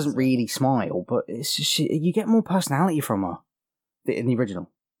other play one it doesn't as really smile, but it's just, you get more personality from her in the original.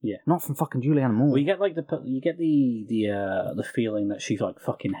 Yeah. Not from fucking Julianne Moore. Well, you get like the feeling that she like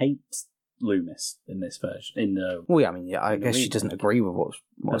fucking hates Loomis in this version. In the Well, yeah, I mean, yeah, I guess she remake. doesn't agree with what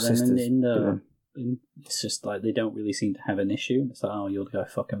but her then sister's in doing. it's just like they don't really seem to have an issue. It's like, oh, you're the guy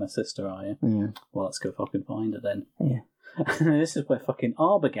fucking my sister, are you? Yeah. Well, let's go fucking find her then. Yeah. This is where fucking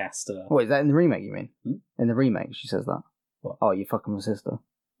Arbogast. What, is that in the remake, you mean? Hmm? In the remake, she says that. What? Oh, you fucking my sister.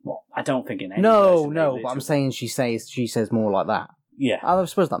 Well, I don't think in any No, version but I'm literally- saying she says more like that. Yeah. I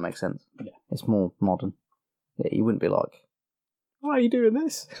suppose that makes sense. Yeah. It's more modern. Yeah, you wouldn't be like, why are you doing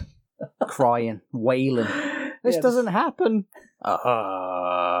this? Crying, wailing. This Yeah, doesn't happen.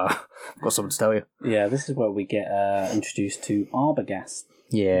 I've got something to tell you. Yeah, this is where we get introduced to Arbogast.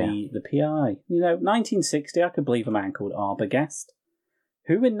 Yeah. The PI. 1960, I could believe a man called Arbogast.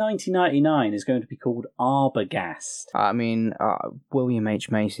 Who in 1999 is going to be called Arbogast? I mean, William H.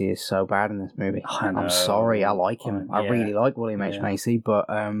 Macy is so bad in this movie. I know. I'm sorry, I like him. I Yeah. really like William H. Yeah. Macy, but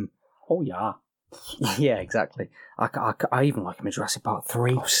Oh, yeah. yeah, exactly. I even like him in Jurassic Park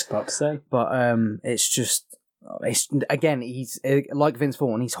 3. I was just about to say. But it's just, again, he's like Vince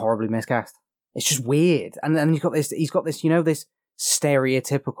Vaughn. He's horribly miscast. It's just weird, and then he's got this, this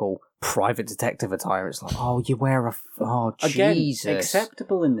stereotypical private detective attire. It's like, oh, you wear Again, Jesus.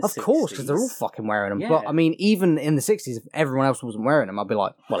 acceptable in the Of 60s. course, because they're all fucking wearing them. Yeah. But I mean, even in the 60s, if everyone else wasn't wearing them, I'd be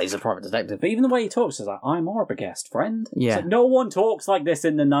like, well, he's a private detective. But even the way he talks is like, I'm Arbogast, friend. It's Yeah. like, no one talks like this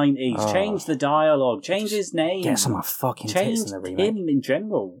in the 90s. Oh. Change the dialogue. Change his name. Get some of my fucking tits Change in the remake. him in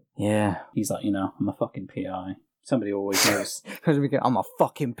general. Yeah. He's like, I'm a fucking PI. Somebody always knows. I'm a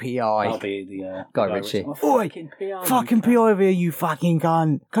fucking PI. I'll be the Guy guy Ritchie. I'm a fucking PI. Fucking you PI over here, you fucking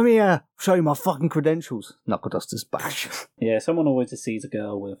cunt. Come here. Show you my fucking credentials. Knuckle dusters, bash. Yeah, someone always just sees a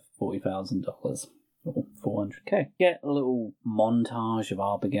girl with $40,000 or 400k. Get a little montage of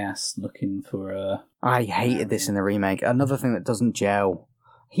Arbogast looking for a. I hated this in the remake. Another thing that doesn't gel.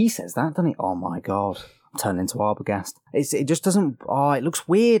 He says that, doesn't he? Oh my god. I'm turning into Arbogast. It just doesn't... Oh, it looks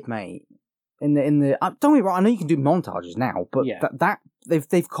weird, mate. In the don't get me wrong, I know you can do montages now, but Yeah. that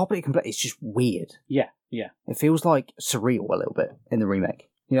they've copied it completely. It's just weird. Yeah. It feels like surreal a little bit in the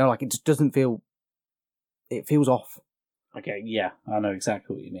remake. Like it just doesn't feel... It feels off. Okay, yeah, I know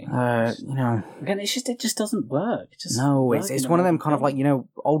exactly what you mean. Again, it just doesn't work. It just No, work it's in one of a them modern kind of film. like,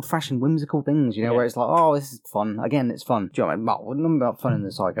 old-fashioned whimsical things, Yeah. where it's like, oh, this is fun. Again, it's fun. Do you know what I mean? Well, not about fun in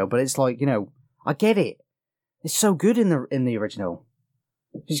the Psycho, but it's like, I get it. It's so good in the original.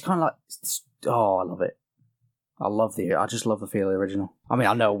 It's kind of like, I love it. I just love the feel of the original. I mean,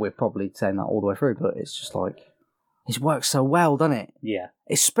 I know we're probably saying that all the way through, but it's just like, it works so well, doesn't it? Yeah,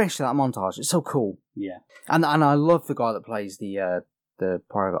 Especially that montage. It's so cool. yeah. And I love the guy that plays the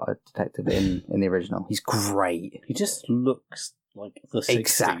private detective in the original. He's great. He just looks like the 60s.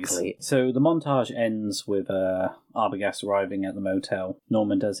 Exactly. So the montage ends with Arbogast arriving at the motel.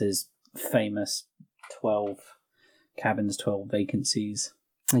 Norman does his famous 12 cabins, 12 vacancies,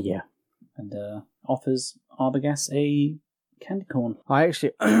 Yeah. and offers Arbogast a candy corn. I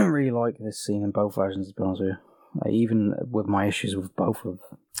actually really like this scene in both versions, to be honest with you. Even with my issues with both of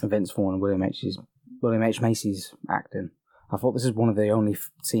Vince Vaughn and William H. Macy's acting. I thought this is one of the only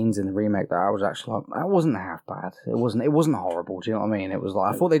scenes in the remake that I was actually like, that wasn't half bad. It wasn't horrible. Do you know what I mean? It was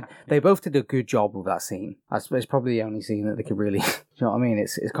like I thought they both did a good job with that scene. It's probably the only scene that they could really. Do you know what I mean?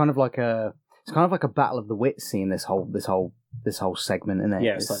 It's kind of like a battle of the wits scene. This whole segment, isn't it?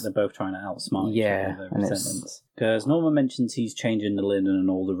 Yeah, it's like they're both trying to outsmart each other with and their resentments. Because Norman mentions he's changing the linen in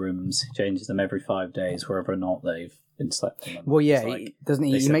all the rooms. He changes them every 5 days, whether or not they've been slept in them. Well, yeah, like,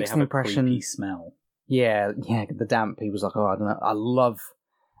 he makes the impression. A creepy smell. Yeah, the damp. He was like, oh, I don't know. I love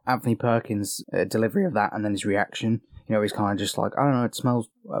Anthony Perkins' delivery of that, and then his reaction. You know, he's kind of just like, I don't know. It smells.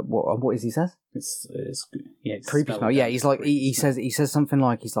 What is he says? It's creepy smell. Yeah, he's like he says something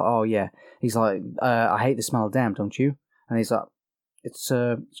like he's like, oh yeah, he's like, I hate the smell of damp, don't you? And he's like, it's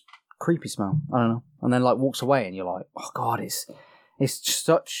creepy smell. I don't know. And then like walks away, and you're like, oh god, it's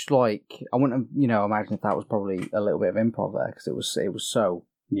such like I wouldn't imagine if that was probably a little bit of improv there because it was so.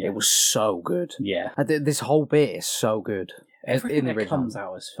 Yeah. It was so good. Yeah. This whole bit is so good. Everything that comes out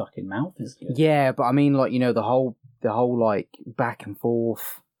of his fucking mouth is good. Yeah, but I mean, like, the whole like back and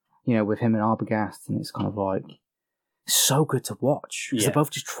forth, with him and Arbogast, and it's kind of like so good to watch because they're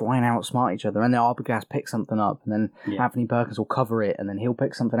both just trying to outsmart each other, and then Arbogast picks something up, and then Anthony Perkins will cover it, and then he'll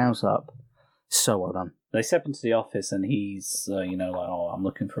pick something else up. So well done. They step into the office, and he's like, oh, I'm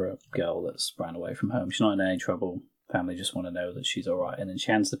looking for a girl that's ran away from home. She's not in any trouble. Family just want to know that she's all right, and then she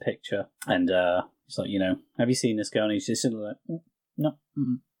hands the picture, and he's like, have you seen this girl? And he's just like, no.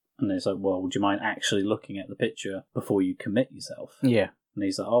 Mm-mm. And he's like, well, would you mind actually looking at the picture before you commit yourself? Yeah. And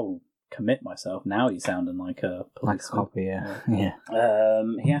he's like, oh, commit myself. Now you're sounding like a policeman. Like a copy, yeah.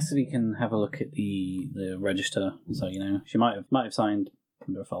 He asks if he can have a look at the register. So she might have signed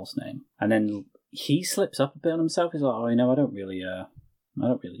under a false name, and then he slips up a bit on himself. He's like, oh, I don't really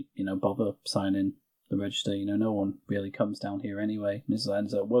bother signing the register, no one really comes down here anyway. And it's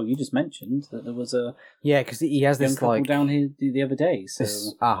like, well, you just mentioned that there was a because he has this like down here the other day. So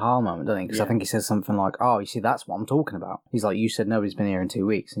this aha moment, doesn't he? Because I think he says something like, "Oh, you see, that's what I'm talking about." He's like, "You said nobody's been here in 2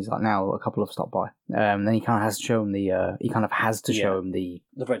 weeks." And he's like, "Now a couple have stopped by." Then he kind of has to show him the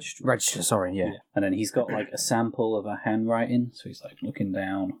register. Sorry, yeah. And then he's got like a sample of her handwriting, so he's like looking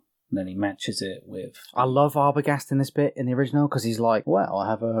down. And then he matches it with... I love Arbogast in this bit, in the original, because he's like, well, I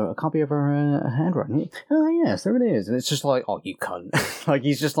have a copy of her handwriting. Oh, yes, there it is. And it's just like, oh, you cunt. Like,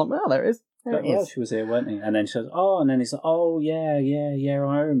 he's just like, well, there it is. Well, she was here, weren't he? And then she says, oh, and then he's like, oh, yeah,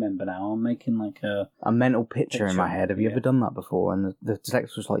 I remember now. I'm making like a mental picture in my head. Have you ever done that before? And the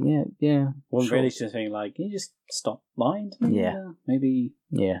detective was like, yeah. Well, sure. Really just thinking like, can you just stop lying to me? Yeah. Maybe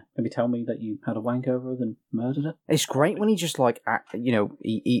tell me that you had a wank over her and murdered her. It's great when he just like,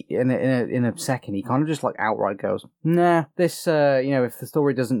 he in a second, he kind of just like outright goes, nah, this, if the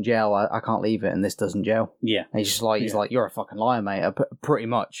story doesn't gel, I can't leave it, and this doesn't gel. Yeah. And he's just like, you're a fucking liar, mate. Pretty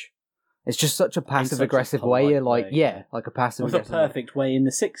much. It's just such a passive-aggressive way. You're like, like a passive-aggressive way. It was a perfect way in the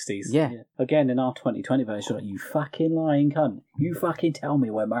 60s. Yeah. Again, in our 2020 version, like, you fucking lying cunt. You fucking tell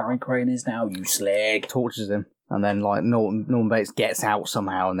me where Marion Crane is now, you slag. Tortures him. And then, like, Norman Bates gets out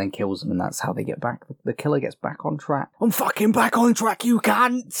somehow and then kills him, and that's how they get back. The killer gets back on track. I'm fucking back on track, you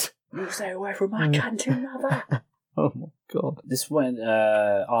cunt! You stay away from my canteen, mother! Oh my god. This when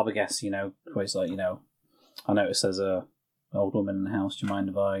Arbogast, where he's like, I noticed there's a old woman in the house, do you mind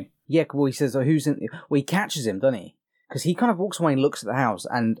if I... Yeah, well, he says, who's in... Well, he catches him, doesn't he? Because he kind of walks away and looks at the house,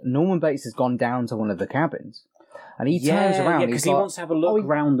 and Norman Bates has gone down to one of the cabins. And he turns around. because he wants to have a look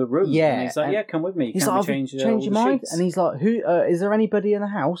around the room. Yeah. And he's like, come with me. He's Can like, we change your mind? sheets? And he's like, who, is there anybody in the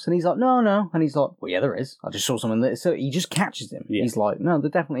house? And he's like, no. And he's like, well, yeah, there is. I just saw someone there. So he just catches him. Yeah. He's like, no, there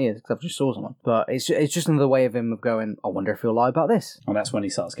definitely is, because I just saw someone. But it's just another way of him of going, I wonder if he'll lie about this. And that's when he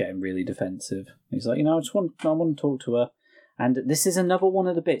starts getting really defensive. He's like, I want to talk to her. And this is another one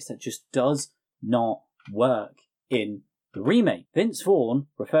of the bits that just does not work in the remake. Vince Vaughn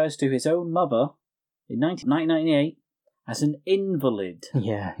refers to his own mother in 1998 as an invalid.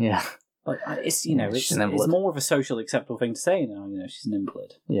 Yeah. Like it's it's more of a socially acceptable thing to say now. She's an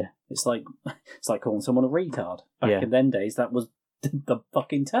invalid. Yeah, it's like calling someone a retard. Back in them days, that was the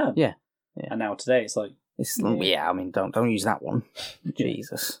fucking term. Yeah. And now today, it's like I mean, don't use that one.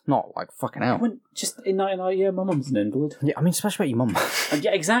 Jesus, not like fucking hell. Just in 1990, my mum's an invalid. Yeah, I mean, especially about your mum.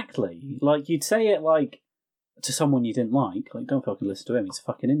 Yeah, exactly. Like you'd say it like to someone you didn't like don't fucking listen to him. He's a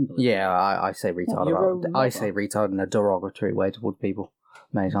fucking invalid. Yeah, I say retard I say retard in a derogatory way towards people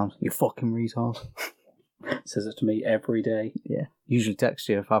many times. You fucking retard. Says it to me every day. Yeah. Usually text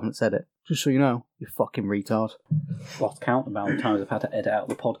you if I haven't said it. Just so you know, you fucking retard. Lost count the amount of times I've had to edit out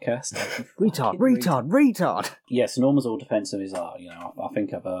the podcast. Retard. Yes, Norman's all defensive. He's like, I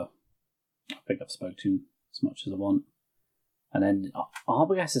think I've spoken to him as much as I want. And then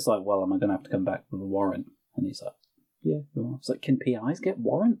Arbogast is like, well, am I going to have to come back with a warrant? And he's like, yeah. It's like, can PIs get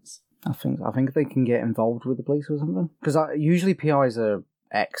warrants? I think they can get involved with the police or something. Because usually PIs are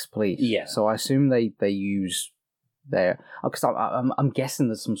ex-police. Yeah. So I assume they use their... Because I'm guessing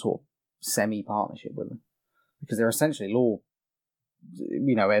there's some sort of semi-partnership with them. Because they're essentially law...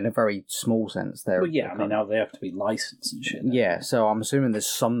 in a very small sense. Well, yeah, now they have to be licensed and shit. Yeah, so I'm assuming there's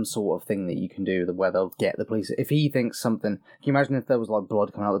some sort of thing that you can do where they'll get the police. If he thinks something... Can you imagine if there was, like,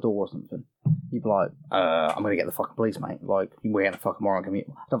 blood coming out the door or something? You'd be like, I'm going to get the fucking police, mate. Like, we're getting a fucking warrant. I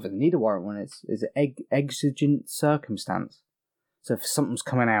don't think they need a warrant when it's exigent circumstance. So if something's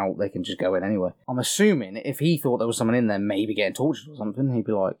coming out, they can just go in anyway. I'm assuming if he thought there was someone in there maybe getting tortured or something, he'd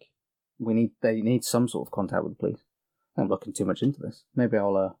be like, they need some sort of contact with the police. I'm looking too much into this. Maybe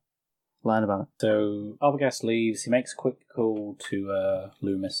I'll learn about it. So Arbogast leaves. He makes a quick call to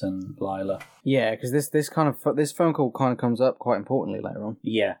Loomis and Lila. Yeah, because this phone call kind of comes up quite importantly later on.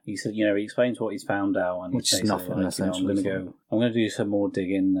 Yeah, he said, he explains what he's found out, and which is nothing. I'm going to do some more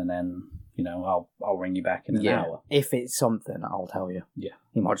digging, and then I'll ring you back in an hour. If it's something, I'll tell you. Yeah,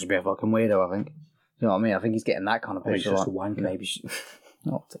 he might just be a fucking weirdo. I think. You know what I mean? I think he's getting that kind of picture. He's just a wanker. Maybe.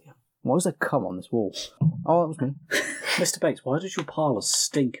 Oh dear. Why was there cum on this wall? Oh, that was me. Mr. Bates, why does your parlour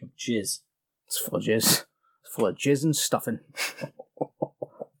stink of jizz? It's full of jizz. It's full of jizz and stuffing.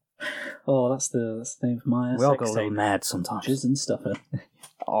 Oh, that's the name of my we all go a little mad sometimes. Jizz and stuffing.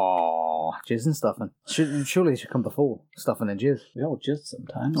 Oh, jizz and stuffing. Surely it should come before stuffing and jizz. We all jizz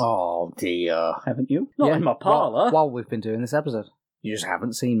sometimes. Oh, dear. Haven't you? Not in my parlour. While we've been doing this episode. You just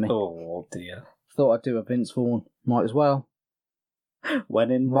haven't seen me. Oh, dear. Thought I'd do a Vince Vaughn. Might as well. When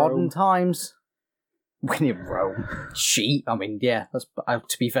in modern Rome. times. When in Rome. I mean, yeah.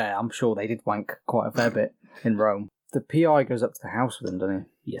 To be fair, I'm sure they did wank quite a fair bit in Rome. The PI goes up to the house with him, doesn't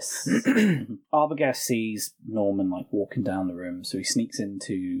he? Yes. Arbogast sees Norman walking down the room, so he sneaks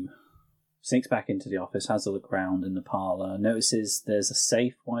back into the office, has a look around in the parlour, notices there's a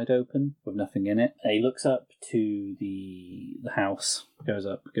safe wide open with nothing in it. He looks up to the house, goes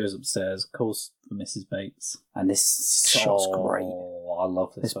upstairs, calls for Mrs. Bates, and this shot's great. I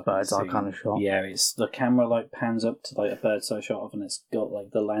love this bird's eye kind of shot. Yeah, it's the camera pans up to a bird's eye shot of, and it's got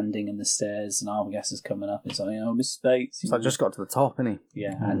the landing and the stairs, and Arbogast is coming up. It's like, Mrs. Bates. It's just got to the top, isn't he?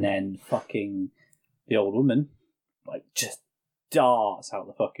 Yeah, and then fucking the old woman just darts out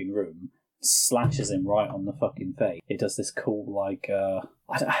the fucking room, slashes him right on the fucking face. It does this cool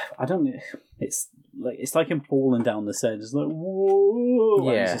I don't know. It's like him falling down the stairs. It's like, whoa!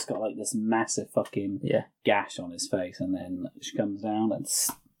 Yeah. And he's just got this massive fucking gash on his face, and then she comes down and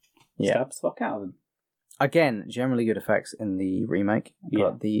stabs the fuck out of him. Again, generally good effects in the remake,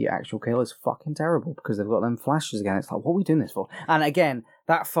 but the actual kill is fucking terrible because they've got them flashes again. It's like, what are we doing this for? And again,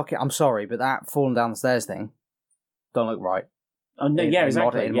 I'm sorry, but that falling down the stairs thing don't look right. Oh, no,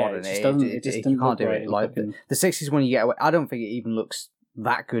 exactly. In modern, you can't do it. Like the 60s one, you get away. I don't think it even looks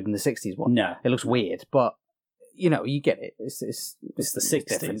that good in the 60s one. No. It looks weird, but, you get it. It's the 60s.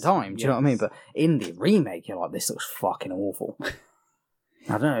 Different time, do you know what I mean? But in the remake, you're like, this looks fucking awful.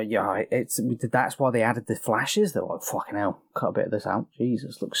 I don't know, that's why they added the flashes. They're like, fucking hell, cut a bit of this out.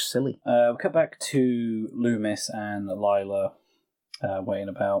 Jesus, looks silly. We'll cut back to Loomis and Lila waiting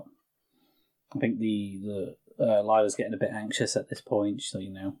about. I think the Lila's getting a bit anxious at this point. So,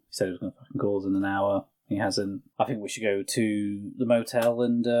 he said he was going to fucking call us in an hour. He hasn't. I think we should go to the motel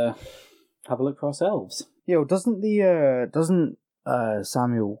and have a look for ourselves. Yeah, well, doesn't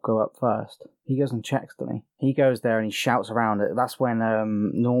Samuel go up first? He goes and checks, doesn't he? He goes there and he shouts around it. That's when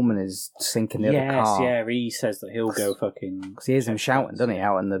Norman is sinking the other car. Yeah, he says that he'll go fucking... Because he hears him shouting, doesn't he,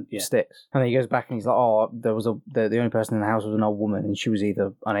 out in the sticks. And then he goes back and he's like, there was the only person in the house was an old woman, and she was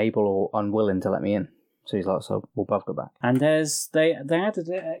either unable or unwilling to let me in. So he's like, so we'll both go back. And they added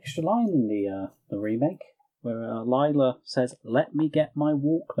an extra line in the remake where Lila says, "Let me get my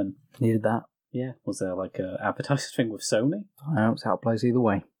Walkman." Needed that. Yeah. Was there a advertising thing with Sony? I know, it's how it plays either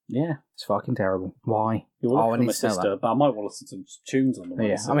way. Yeah. It's fucking terrible. Why? You're looking for my sister, but I might want to listen to some tunes on the way.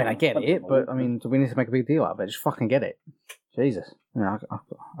 Yeah, I mean, I get it, but do we need to make a big deal out of it? Just fucking get it. Jesus. I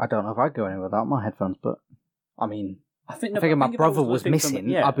don't know if I'd go anywhere without my headphones, but I mean... I think if my brother was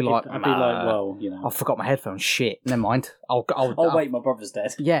missing, I'd be like, well, I forgot my headphones. Shit, never mind. I'll wait, my brother's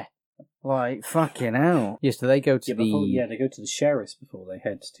dead. Yeah, fucking hell. Yes, do they go to they go to the sheriff's before they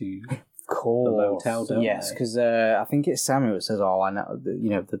head to the motel, don't yes, because I think it's Samuel that says, "Oh, I know,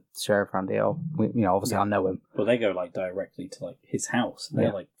 the sheriff around here. Obviously, I know him." Well, they go directly to his house.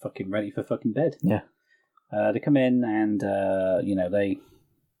 They're fucking ready for fucking bed. Yeah, they come in and they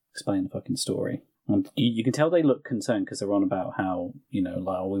explain the fucking story. And you can tell they look concerned because they're on about how,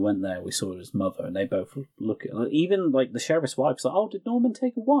 like, oh, we went there, we saw his mother, and they both look at, even like the sheriff's wife's like, oh, did Norman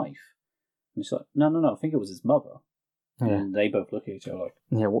take a wife? And she's like, no, I think it was his mother. Yeah. And they both look at each other like,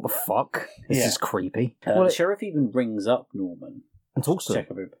 Yeah, what the fuck? This is creepy. the sheriff even rings up Norman and talks to him. check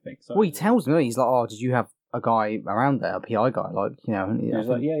everything. Well, he tells me, he's like, oh, did you have a guy around there, a PI guy? Like, and he's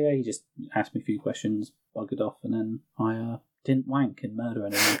like, yeah, he just asked me a few questions, buggered off, and then I didn't wank and murder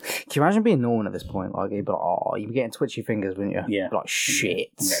anyone. Can you imagine being Norman at this point? Like, you'd be like, oh, you'd be getting twitchy fingers, wouldn't you? Yeah. Be like, shit.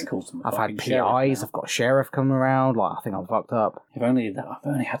 I'm getting called to the I've had fucking sheriff PIs, now. I've got a sheriff coming around, like, I think I'm fucked up. I've only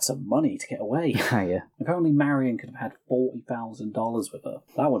had some money to get away. Yeah. If only Marion could have had $40,000 with her,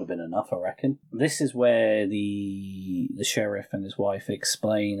 that would have been enough, I reckon. This is where the sheriff and his wife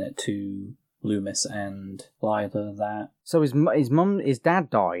explain it to Loomis and Lila that So his dad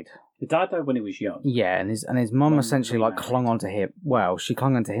died. his dad died when he was young. Yeah, and his mum When essentially like remarried. clung onto him. Well, she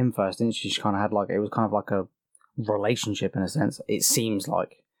clung onto him first, didn't she? She kind of had like, it was kind of like a relationship in a sense. It seems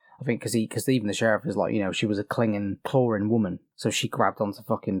like, I think, because even the sheriff is like, she was a clinging, clawing woman, so she grabbed onto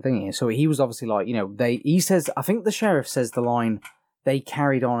fucking thingy. So he was obviously like, he says, I think the sheriff says the line, they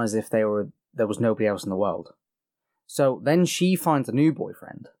carried on as if there was nobody else in the world. So then she finds a new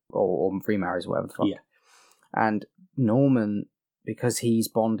boyfriend, or remarries, whatever the fuck. Yeah. And Norman, because he's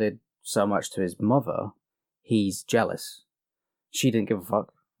bonded so much to his mother, he's jealous. She didn't give a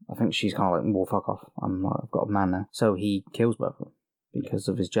fuck. I think she's kind of like, well, fuck off. I've got a man now. So he kills both of them because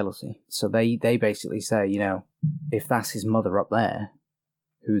of his jealousy. So they basically say, if that's his mother up there,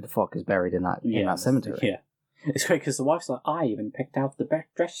 who the fuck is buried in that cemetery? Yeah. It's great because the wife's like, I even picked out the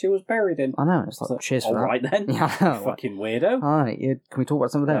dress she was buried in. I know. It's like, cheers for that. All right then. Yeah, I know. Fucking weirdo. All right, can we talk about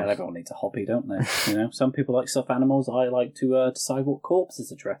something Well, else? everyone needs a hobby, don't they? Some people like stuffed animals. I like to decide what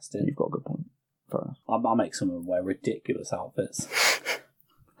corpses are dressed in. You've got a good point. Fair enough. I'll make some of them wear ridiculous outfits.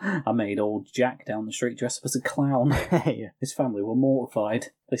 I made old Jack down the street dressed up as a clown. Yeah. His family were mortified.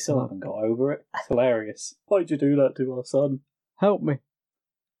 They still haven't got over it. It's hilarious. Why'd you do that to our son? Help me.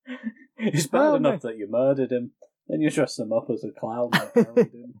 It's bad enough that you murdered him. Then you dress him up as a clown and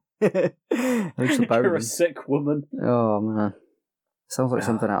buried him. At least the You're bone. a sick woman. Oh, man. Sounds like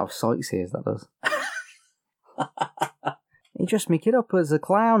something out of Sightseers, that does. He dressed me kid up as a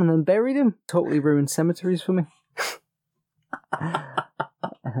clown and then buried him. Totally ruined cemeteries for me.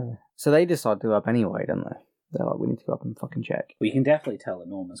 So they decide to go up anyway, don't they? They're like, we need to go up and fucking check. Well, you can definitely tell that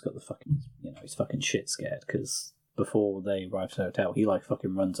Norman's got the fucking, he's fucking shit scared because before they arrive to the hotel, he like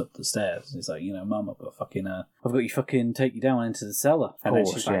fucking runs up the stairs. He's like, Mum, I've got you fucking take you down into the cellar. And then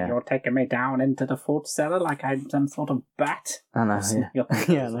she's like, you're taking me down into the fourth cellar like I'm some sort of bat. I know,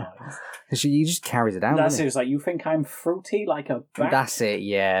 yeah. No. He just carries it down. That's it. It's like, you think I'm fruity like a bat? That's it,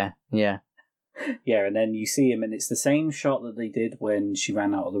 yeah. Yeah. Yeah, and then you see him, and it's the same shot that they did when she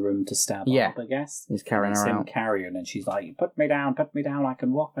ran out of the room to stab her up, I guess. He's carrying her him out. carry her, and then she's like, put me down, I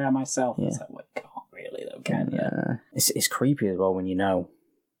can walk there myself. Yeah. It's like, well, you can't really, though, can you? Yeah. It's creepy as well when you know.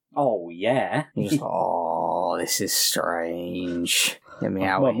 Oh, yeah. You're just like, oh, this is strange. Get me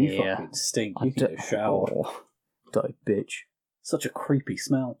out Mum, of you here. fucking stink. You can go shower. Oh, die, bitch. Such a creepy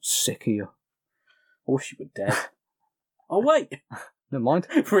smell. Sick of you. I wish you were dead. Oh, wait! Never mind.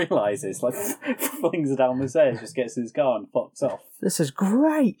 Realises, like, flings her down the stairs, just gets in his car and fucks off. This is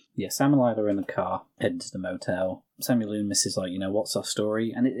great. Yeah, Sam and Lila are in the car, heading to the motel. Samuel Loomis is like, what's our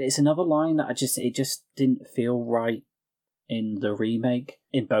story? And it's another line that it just didn't feel right in the remake.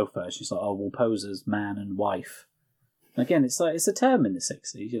 In both versions, like, oh, we'll pose as man and wife. And again, it's like, it's a term in the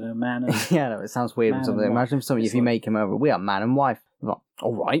 60s, man and... Yeah, no, it sounds weird. Man Or something. and Imagine if you make him over, we are man and wife. I'm like,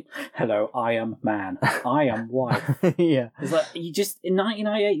 all right. Hello, I am man. I am wife. Yeah. It's like, in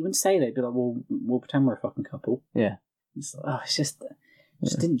 1998, you wouldn't say that. You'd be like, well, we'll pretend we're a fucking couple. Yeah. It's like, it just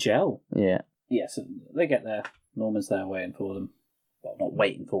didn't gel. Yeah. Yeah, so they get there. Norman's there waiting for them. Well, not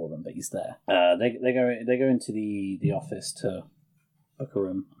waiting for them, but he's there. They go into the office to book a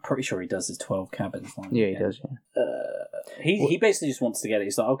room. I'm pretty sure he does his 12 cabins line. Yeah, he does, yeah. He basically just wants to get it.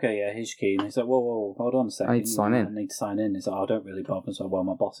 He's like, okay, yeah, here's your key. And he's like, whoa, hold on a second. I need to sign in. I need to sign in. He's like, I don't really bother. So, well,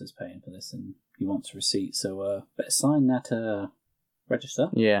 my boss is paying for this and he wants a receipt. So, better sign that register.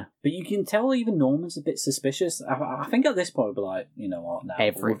 Yeah. But you can tell even Norman's a bit suspicious. I think at this point, we'll be like, you know what, now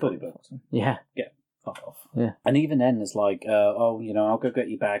we're fully booked. Yeah. Fuck off. Yeah. And even then, it's like, I'll go get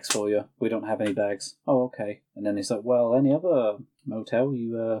your bags for you. We don't have any bags. Oh, okay. And then he's like, well, any other motel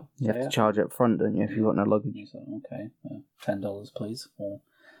you have to charge up front, don't you, if you've got no luggage? He's like, okay, $10 please, or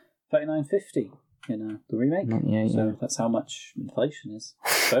 $39.50 in the remake. Yeah, so that's how much inflation is, I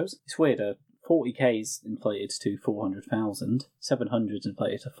suppose. It's weird. 40K's inflated to 400,000, 700's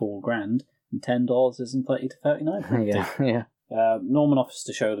inflated to $4,000, and $10 is inflated to $39.50. Yeah. Norman offers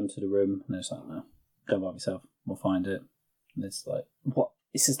to show them to the room, and it's like, no. go by myself. We'll find it. And it's like, what?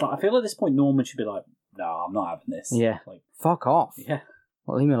 It's just like, I feel at this point Norman should be like, no, I'm not having this. Yeah. Like, fuck off. yeah.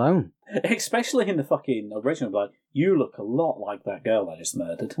 Well, leave me alone. Especially in the fucking original, like, you look a lot like that girl I just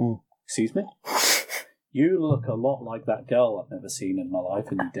murdered. Excuse me? You look a lot like that girl I've never seen in my life,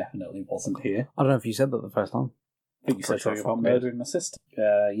 and you definitely wasn't here. I don't know if you said that the first time. I think you said something about murdering my sister.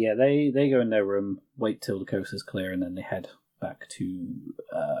 Yeah, they go in their room, wait till the coast is clear, and then they head back to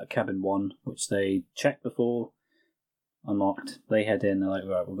cabin 1, which they checked before. Unlocked. They head in, they're like,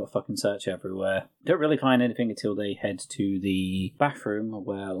 right, we've got fucking search everywhere. Don't really find anything until they head to the bathroom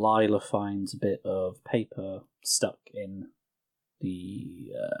where Lila finds a bit of paper stuck in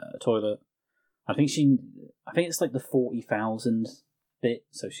the toilet. I think it's like the 40,000 bit,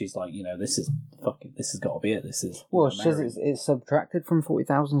 so she's like, this has got to be it. This is. Well, she says it's subtracted from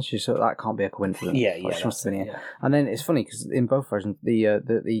 40,000, so that can't be a coincidence. Yeah. She must have been here. Yeah. And then it's funny because in both versions,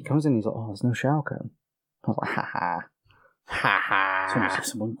 he comes in, he's like, oh, there's no shower curtain. I was like, ha ha. Ha ha. It's almost like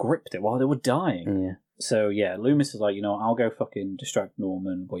someone gripped it while they were dying. Yeah. So, yeah, Loomis is like, I'll go fucking distract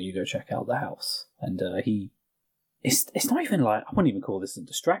Norman while you go check out the house. And it's not even like, I wouldn't even call this a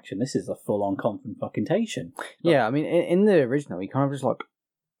distraction. This is a full-on confrontation. Yeah, I mean, in the original, he kind of just, like,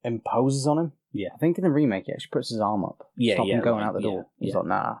 imposes on him. Yeah. I think in the remake, he actually puts his arm up. Stop him going out the door. He's like,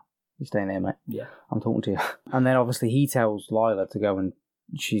 nah, you're staying there, mate. Yeah. I'm talking to you. And then, obviously, he tells Lila to go and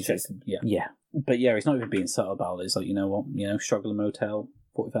she's... Yeah. But yeah, he's not even being subtle about it. It's like, you know what, struggle a motel,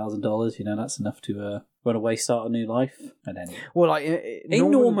 $40,000, that's enough to run away, start a new life. And then, well, like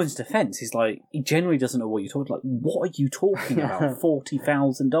in Norman's defense, he's like, he generally doesn't know what you're talking. Like, what are you talking about?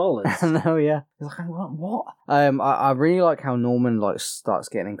 $40,000. No, yeah. He's like, what? I really like how Norman like starts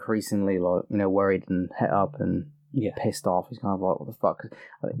getting increasingly like worried and het up and pissed off. He's kind of like, what the fuck?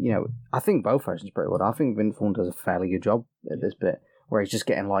 I think both versions are pretty good. I think Vince Vaughn does a fairly good job at this bit. Where he's just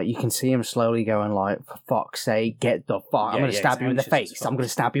getting like, you can see him slowly going like, for fuck's sake, get the fuck, I'm going to stab you in the face. I'm going to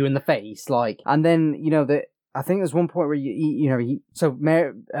stab you in the face. Like, and then, I think there's one point where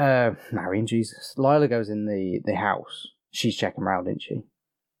Marion, Jesus, Lila goes in the house. She's checking around, isn't she?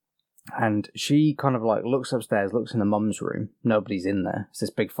 And she kind of like looks upstairs, looks in the mum's room. Nobody's in there. It's this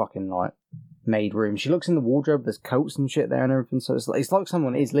big fucking like maid room. She looks in the wardrobe. There's coats and shit there and everything. So it's like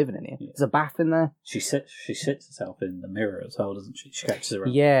someone is living in here. Yeah. There's a bath in there. She sits herself in the mirror as well, doesn't she? She catches her.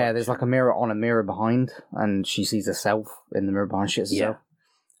 Yeah, there's like a mirror on a mirror behind, and she sees herself in the mirror behind. She shits herself.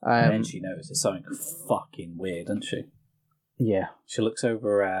 And then she notices something fucking weird, doesn't she? Yeah. She looks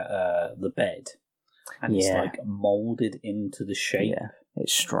over at the bed, and it's like moulded into the shape. Yeah,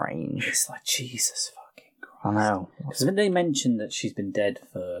 it's strange. It's like, Jesus fucking Christ. I know. Because then they mentioned that she's been dead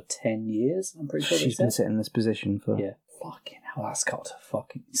for 10 years, I'm pretty sure she's been sitting in this position for... Yeah. Fucking hell, that's got to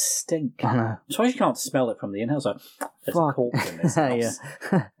fucking stink. I know. I'm surprised you can't smell it from the in-house. Like, there's a corpse in this house.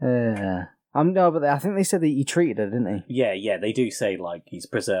 No, but I think they said that he treated her, didn't he? Yeah, they do say, like, he's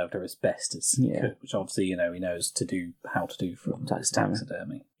preserved her as best as he could, which obviously, he knows how to do from his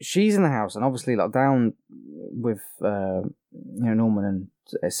taxidermy. She's in the house, and obviously, like, down with, Norman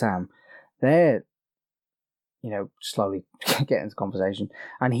and Sam, they're, slowly getting into conversation,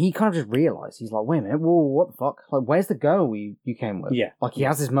 and he kind of just realised, he's like, wait a minute, whoa, what the fuck? Like, where's the girl you came with? Yeah. Like, he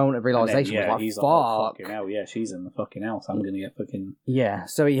has this moment of realisation, he's like, oh, fucking hell, yeah, she's in the fucking house, I'm gonna get fucking... Yeah,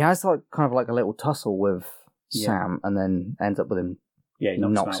 so he has, like, kind of like a little tussle with Sam, and then ends up with him. Yeah, he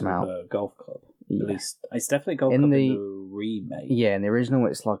knocks him out with a golf club. Yeah. At least, it's definitely a golf club in the remake. Yeah, in the original,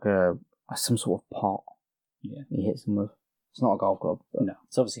 it's like some sort of pot. Yeah. He hits him with. It's not a golf club. But... No.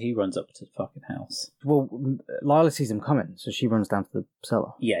 So obviously he runs up to the fucking house. Well, Lila sees him coming, so she runs down to the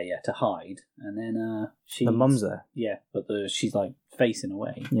cellar. Yeah, to hide. And then she... The mum's there. Yeah, but she's like facing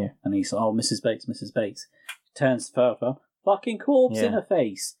away. Yeah. And he's like, oh, Mrs. Bates. Turns to her, fucking corpse in her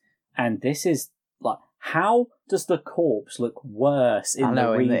face. And this is like, how does the corpse look worse in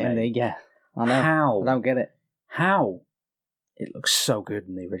the remake? I know. How? I don't get it. How? It looks so good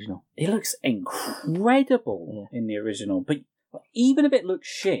in the original. It looks incredible in the original, but even if it looks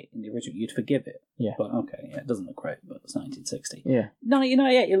shit in the original, you'd forgive it. Yeah. But okay, it doesn't look great, but it's 1960. Yeah.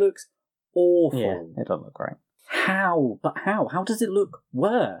 1998, it looks awful. Yeah, it doesn't look great. How? But how? How does it look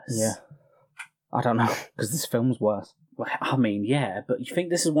worse? Yeah. I don't know, because this film's worse. Well, I mean, yeah, but you think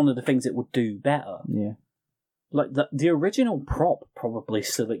this is one of the things it would do better? Yeah. Like, the original prop probably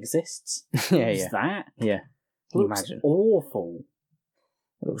still exists. Yeah. That? Yeah. Looks awful.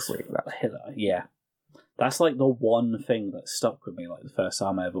 It looks really bad. Yeah. That's like the one thing that stuck with me, like the first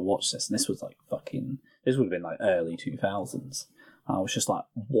time I ever watched this, and this was like this would have been like early 2000s. I was just like,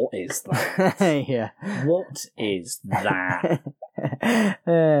 what is that? Yeah. What is that?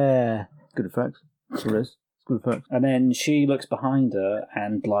 Good effects. That's what it is. It's good effect. And then she looks behind her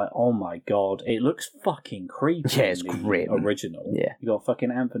and like, oh my god, it looks fucking creepy. Yeah, it's in the grim. original. Yeah. You got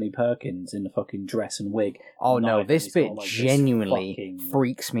fucking Anthony Perkins in the fucking dress and wig. Oh no, knife, this and he's bit got, like, this genuinely fucking-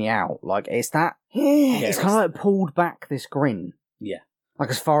 freaks me out. Like, it's that... it's kind of like pulled back this grin. Yeah. Like,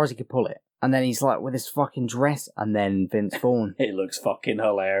 as far as he could pull it. And then he's like, with his fucking dress, and then Vince Vaughn. It looks fucking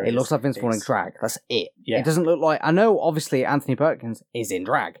hilarious. It looks like Vince Vaughn in It's- drag. That's it. Yeah. It doesn't look like... I know, obviously, Anthony Perkins is in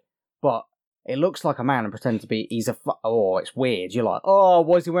drag, but it looks like a man and pretends to be... He's a... Oh, it's weird. You're like, oh,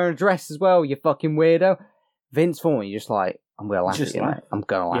 why is he wearing a dress as well, you fucking weirdo? Vince Vaughn, you're just like, I'm going to laugh Just at you, laugh. mate. I'm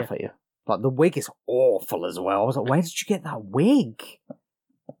going to laugh at you. Like, the wig is awful as well. I was like, where did you get that wig?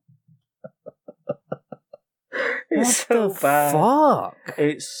 It's What so the bad. fuck?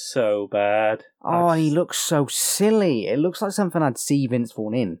 It's so bad. Oh, and he looks so silly. It looks like something I'd see Vince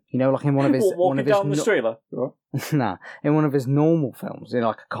Vaughn in. You know, like in one of his... Walking down the street, like, right? Nah, in one of his normal films, in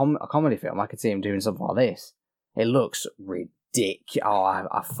like a comedy film, I could see him doing something like this. It looks ridiculous. Oh,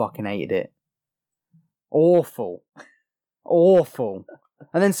 I fucking hated it. Awful. Awful.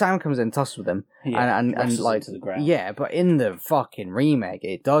 And then Sam comes in and tosses with him. and wrestles him like, to the ground. yeah, but in the fucking remake,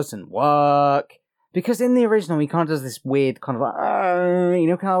 it doesn't work. Because in the original, he kind of does this weird kind of like, you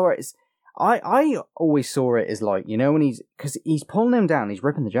know, kind of where it's... I always saw it as like, you know, when because he's pulling him down, he's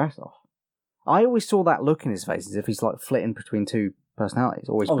ripping the jacket off. I always saw that look in his face as if he's like flitting between two personalities,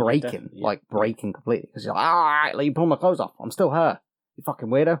 always Oh, yeah, breaking, definitely, yeah. like breaking completely. Because he's like, let you pull my clothes off. I'm still her. You fucking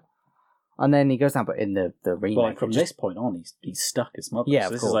weirdo. And then he goes down, but in the remake, But like, from it this point on, he's stuck as mother. Yeah, so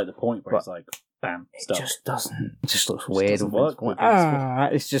of this course. is like the point where But it's like, bam, it stuck. just doesn't. It just looks Just weird. doesn't and work with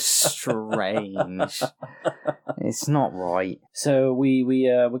it's just strange. It's not right. So we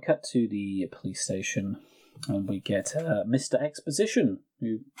cut to the police station, and we get Mr. Exposition,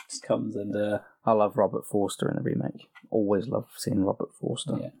 who just comes and I love Robert Forster in the remake. Always love seeing Robert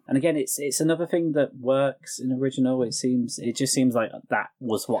Forster. yeah. And again, it's another thing that works in original. It just seems like that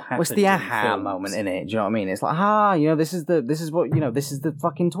was what happened. Well, it's the in aha films. moment, innit? Do you know what I mean? It's like, you know, this is what, you know, this is the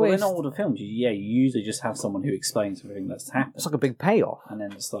fucking Well, twist. in older films, you usually just have someone who explains everything that's happened, It's like a big payoff. and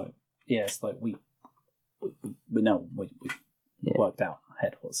then it's like, it's like we know we Yeah. worked out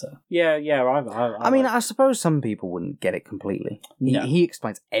ahead what's yeah. I mean, I suppose some people wouldn't get it completely. No. He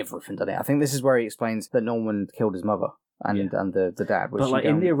explains everything, doesn't it? I think this is where he explains that Norman killed his mother and the dad. Which but like you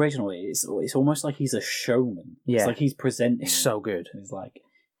in the don't- original, it's almost like he's a showman. Yeah. It's like he's presenting. it's so good. It's like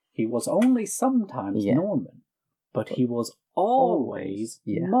he was only sometimes Yeah. Norman, but he was always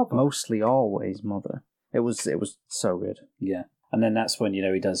Yeah, mother. mostly always mother. It was so good. Yeah, and then that's when he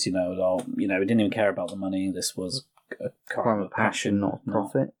does he didn't even care about the money. This was a crime of passion, not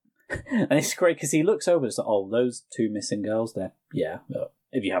profit. And it's great because he looks over. It's like, oh, those two missing girls. There,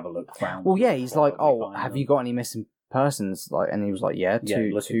 if you have a look around. Well, yeah, he's like, probably oh, find have them. you got any missing persons? Like, and he was like, yeah, Yeah,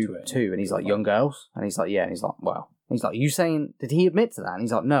 two, look into it. two. And he's like, young girls? And he's like, yeah. And he's like, well. He's like, you saying, did he admit to that? And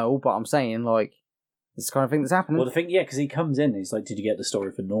he's like, no, but I'm saying, like, this kind of thing that's happening. Well, the thing, because he comes in, he's like, "Did you get the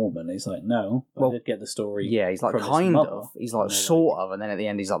story for Norman?" He's like, "No, but Well, I did get the story." yeah, he's like, from his kind mother." of. He's like, And they're sort of. And then at the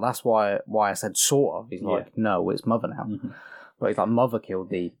end, he's like, that's why I said sort of. He's Yeah. like, no, it's mother now. Mhm. But he's like, mother killed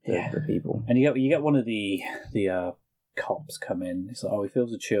the Yeah. people. And you get one of the cops come in. He's like, "Oh, he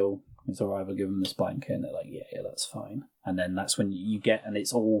feels a chill. He's all right. I'll give him this blanket." And they're like, "Yeah, that's fine." And then that's when you get, and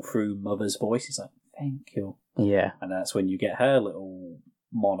it's all through Mother's voice. He's like, "Thank you." Yeah. And that's when you get her little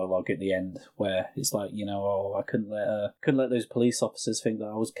monologue at the end, where it's like, I couldn't let those police officers think that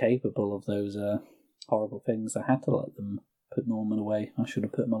I was capable of those horrible things. I had to let them put Norman away. I should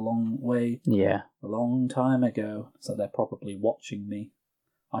have put him Yeah. a long time ago. So they're probably watching me.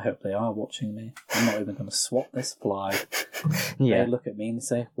 I hope they are watching me. I'm not even going to swat this fly. Yeah. They look at me and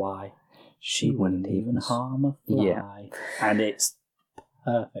say, "Why? She wouldn't even harm a fly." Yeah. And it's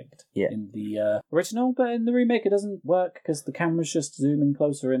perfect Yeah. in the original, but in the remake it doesn't work because the camera's just zooming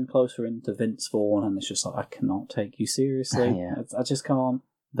closer into Vince Vaughn, and it's just like, I cannot take you seriously. Yeah. I just can't.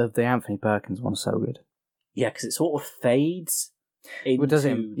 The Anthony Perkins one's so good. Yeah, because it sort of fades into Well, does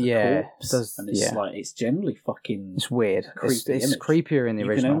it- the yeah, corpse, does- and it's yeah. like it's generally fucking. It's weird. It's Creepy image. creepier in the You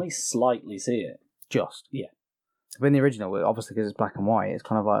original. can only slightly see it. Just. Yeah. But in the original, obviously because it's black and white, it's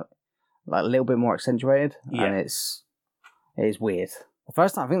kind of like a little bit more accentuated, Yeah. and it is weird. I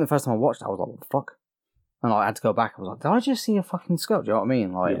think the first time I watched it, I was like, what the fuck? And I had to go back. I was like, did I just see a fucking skull? Do you know what I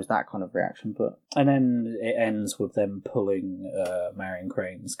mean? Like, Yeah. it was that kind of reaction. But And then it ends with them pulling Marion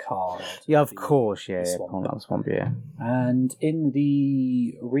Crane's car. out yeah, of the- course, yeah, the yeah, swamp. pulling out the swamp, yeah. And in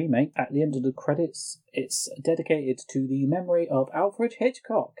the remake, at the end of the credits, it's dedicated to the memory of Alfred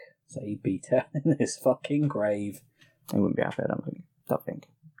Hitchcock. So he'd be down in this fucking grave. He wouldn't be happy, I don't think.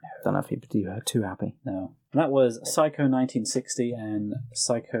 Don't know if he'd be too happy. No. And that was Psycho 1960 and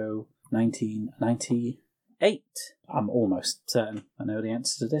Psycho 1998. 8. I'm almost certain I know the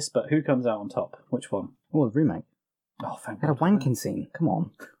answer to this, but who comes out on top? Which one? Oh, the remake. Oh, thank It had a God. wanking scene. Come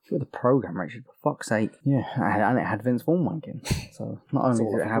on. You're the program, Richard, for fuck's sake. Yeah, and it had Vince Vaughn wanking. So not only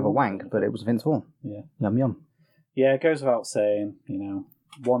all did it have a wank, but it was Vince Vaughn. Yeah. Yum yum. Yeah, it goes without saying,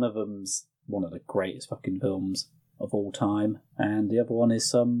 one of them's one of the greatest fucking films of all time, and the other one is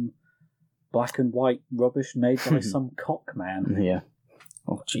some black and white rubbish made by some cock man. Yeah.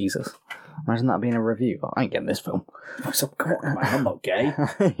 Oh, Jesus. Imagine that being a review. I ain't getting this film. Some cock man, I'm not gay.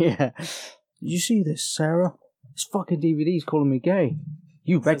 Yeah. Did you see this, Sarah? This fucking DVD's calling me gay.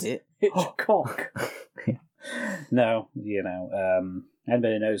 You read it. Hitchcock. Yeah. No,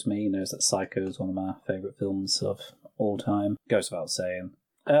 anybody who knows me knows that Psycho is one of my favourite films of all time. Goes without saying.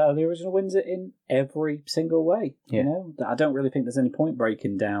 The original wins it in every single way. Yeah. I don't really think there's any point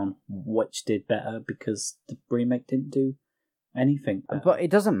breaking down which did better because the remake didn't do anything better. But it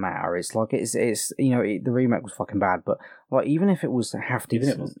doesn't matter. It's like, it's the remake was fucking bad, but like, even if it was half Even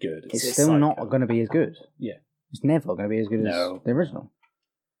decent, if it was good, it's still not Psycho. going to be as good. Yeah. It's never going to be as good No. as the original.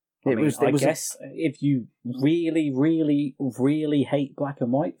 I guess if you really, really, really hate black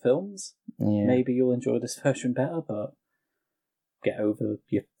and white films, Yeah. maybe you'll enjoy this version better, but get over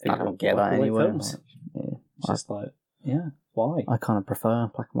your I don't get that anyway. films. Yeah. It's just why? I kind of prefer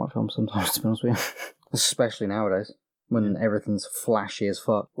black and white films sometimes, to be honest with you. Especially nowadays, when everything's flashy as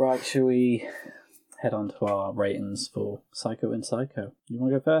fuck. Right, shall we head on to our ratings for Psycho and Psycho? You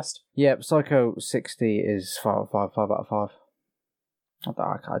want to go first? Yeah, Psycho 60 is 5 out of 5.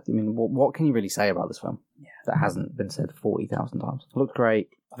 I mean, what can you really say about this film that hasn't been said 40,000 times? It looked great.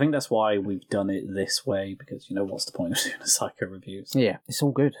 I think that's why we've done it this way, because, what's the point of doing a Psycho reviews? Yeah, it's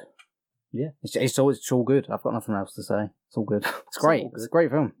all good. Yeah. It's all good. I've got nothing else to say. It's all good. It's great. all good. It's a great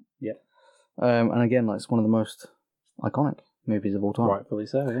film. Yeah. And again, it's one of the most iconic movies of all time. Rightfully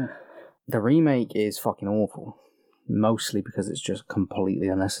so, yeah. The remake is fucking awful. Mostly because it's just completely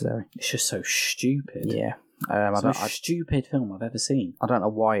unnecessary. It's just so stupid. Yeah. It's the most stupid film I've ever seen. I don't know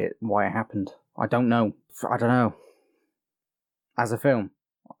why it happened. I don't know. As a film,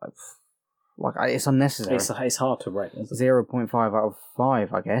 it's unnecessary. It's hard to rate, isn't it? 0.5 out of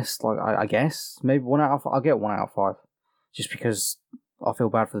 5, I guess. I guess maybe 1 out of 5. I'll get 1 out of 5, just because I feel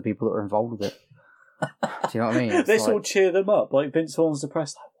bad for the people that are involved with it. Do you know what I mean? This will cheer them up. Like Vince Vaughn's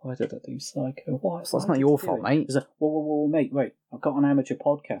depressed. Like, why did I do Psycho? Why? That's not your fault, mate. He's like, whoa, mate, wait. I've got an amateur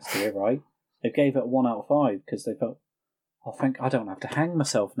podcast here, right? They gave it a 1 out of 5 because they felt, I don't have to hang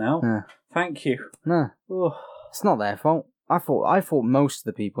myself now. Yeah. Thank you. No, Oh. it's not their fault. I thought most of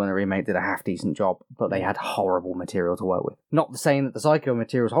the people in the remake did a half decent job, but they had horrible material to work with. Not saying that the Psycho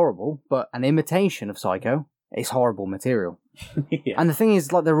material is horrible, but an imitation of Psycho is horrible material. Yeah. And the thing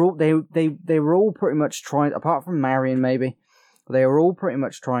is, like, they were all pretty much trying, apart from Marion maybe, they were all pretty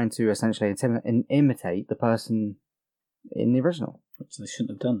much trying to essentially imitate the person in the original. Which they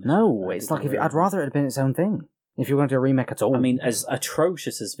shouldn't have done. No, it's like, I'd rather it had been its own thing. If you're going to do a remake at all. I mean, as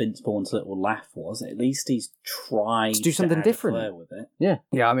atrocious as Vince Vaughn's little laugh was, at least he's tried to do something add a different flair with it.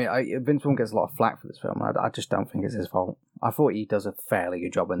 Yeah. I mean, Vince Vaughn gets a lot of flack for this film. I just don't think it's his fault. I thought he does a fairly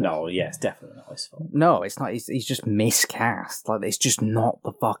good job in this. No, yeah, it's definitely not his fault. No, it's not. He's just miscast. Like, it's just not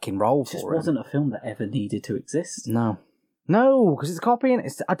the fucking role It for just him. wasn't a film that ever needed to exist. No, because it's copying.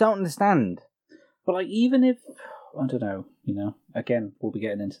 I don't understand. But like, even if, I don't know, again, we'll be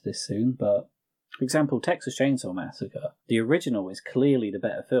getting into this soon, but for example, Texas Chainsaw Massacre, the original is clearly the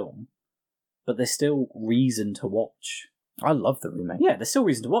better film, but there's still reason to watch. I love the remake. Yeah, there's still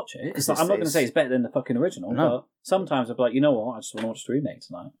reason to watch it. It's like, I'm not going to say it's better than the fucking original, No. but sometimes I'm like, you know what, I just want to watch the remake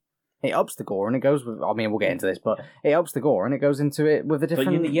tonight. It ups the gore and it goes with. I mean, we'll get into this, but it ups the gore and it goes into it with a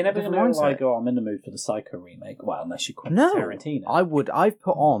different. But you're never going different to mindset. like, oh, I'm in the mood for the Psycho remake. Well, unless you quit No, Tarantino. I've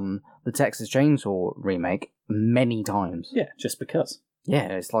put on the Texas Chainsaw remake many times. Yeah, just because. Yeah,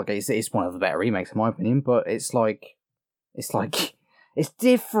 it's like it's one of the better remakes in my opinion, but it's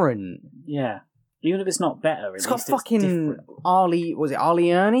different. Yeah. Even if it's not better, It's at got least fucking different.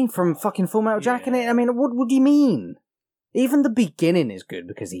 Ali Ernie from fucking Full Metal Jacket in it. I mean, what do you mean? Even the beginning is good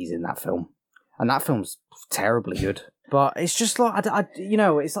because he's in that film, and that film's terribly good. But it's just like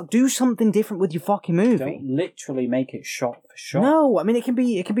it's like, do something different with your fucking movie. Don't literally make it shot for shot. No, I mean it can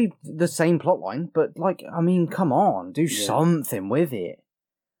be the same plotline, but like, I mean, come on, do something with it.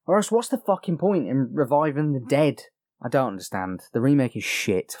 Or else, what's the fucking point in reviving the dead? I don't understand. The remake is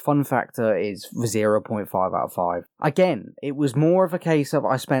shit. Fun factor is 0.5 out of 5. Again, it was more of a case of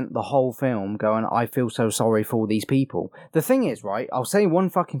I spent the whole film going, I feel so sorry for all these people. The thing is, right, I'll say one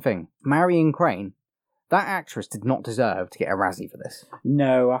fucking thing. Marion Crane, that actress did not deserve to get a Razzie for this.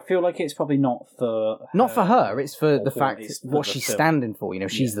 No, I feel like it's probably not for Not for her. It's for the fact it's for what the she's film. standing for. You know,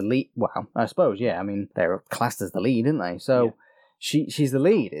 she's the lead. Well, I suppose, yeah. I mean, they're classed as the lead, aren't they? So she's the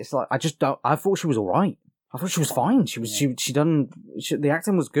lead. It's like I just don't. I thought she was all right. I thought she was fine. She was. The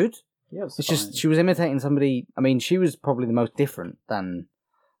acting was good. Yeah, It's just she was imitating somebody. I mean, she was probably the most different than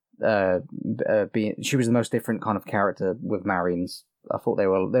being. She was the most different kind of character with Marion's. I thought they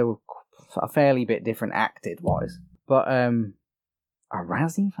were a fairly bit different acted wise, but a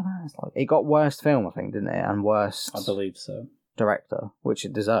Razzie for that. It's like it got worst film, I think, didn't it? And worst, I believe so. Director, which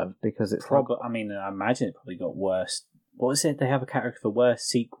it deserved because it's Probably. I mean, I imagine it probably got worst. What was it? They have a category for worst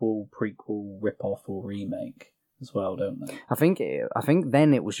sequel, prequel, rip-off, or remake as well, don't they? I think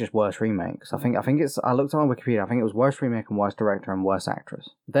then it was just worst remakes. I think it's. I looked on Wikipedia. I think it was worst remake and worst director and worst actress.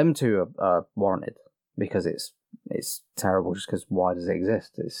 Them two are warranted because it's terrible. Just because why does it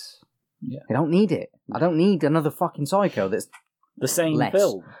exist? I don't need it. I don't need another fucking Psycho that's the same less.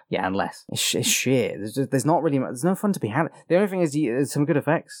 film. Yeah, and less. It's shit. There's not really. There's no fun to be had. The only thing is there's some good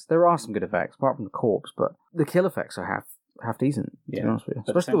effects. There are some good effects apart from the corpse, but the kill effects are half decent. To be honest with you,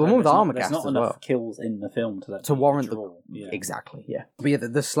 But especially the one with Armagast there's not as enough well. kills in the film To warrant draw. Yeah. Exactly, yeah. But yeah,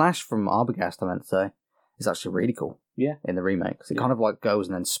 the slash from Arbogast, I meant to say, is actually really cool. Yeah. In the remake. Because it kind of like goes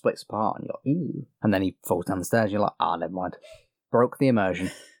and then splits apart, and you're like, ooh. And then he falls down the stairs, and you're like, never mind. Broke the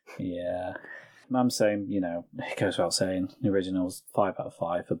immersion. Yeah. I'm saying, it goes without saying, the original's 5 out of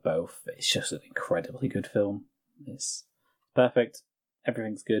 5 for both. It's just an incredibly good film. It's perfect.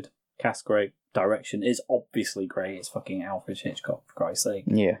 Everything's good. Cast great. Direction is obviously great. It's fucking Alfred Hitchcock, for Christ's sake.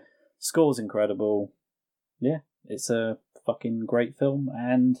 Yeah. Score's incredible. Yeah, it's a fucking great film.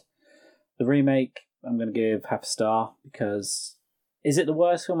 And the remake, I'm going to give half a star because is it the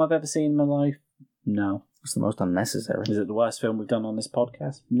worst film I've ever seen in my life? No. It's the most unnecessary. Is it the worst film we've done on this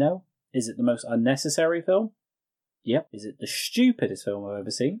podcast? No. Is it the most unnecessary film? Yep. Is it the stupidest film I've ever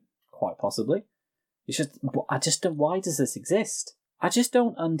seen? Quite possibly. It's just, I just don't, why does this exist? I just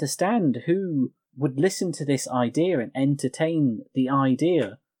don't understand who would listen to this idea and entertain the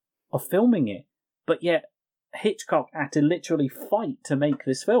idea of filming it. But yet, Hitchcock had to literally fight to make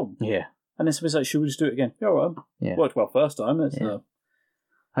this film. Yeah. And then somebody's like, should we just do it again? Yeah, all right. Yeah. Worked well first time.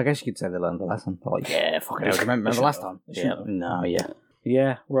 I guess you could say they learned the lesson. Like, yeah, fucking hell, remember last time? Yeah. No, yeah.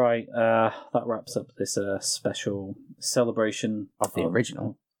 Yeah, right. That wraps up this special celebration Of the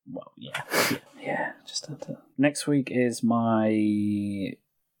original. Well, yeah. Yeah, just had to. Next week is my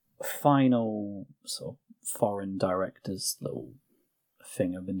final sort of foreign directors little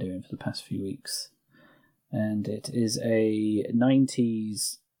thing I've been doing for the past few weeks. And it is a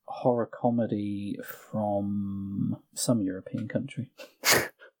 90s horror comedy from some European country.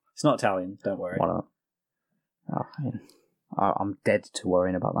 It's not Italian, don't worry. Why not? I'm dead to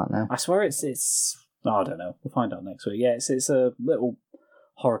worrying about that now. I swear it's I don't know. We'll find out next week. Yeah, it's a little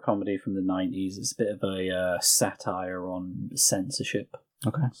horror comedy from the 90s. It's a bit of a satire on censorship.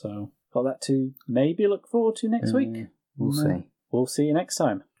 Okay. So, got that to maybe look forward to next week. We'll see. We'll see you next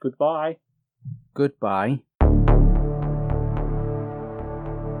time. Goodbye. Goodbye.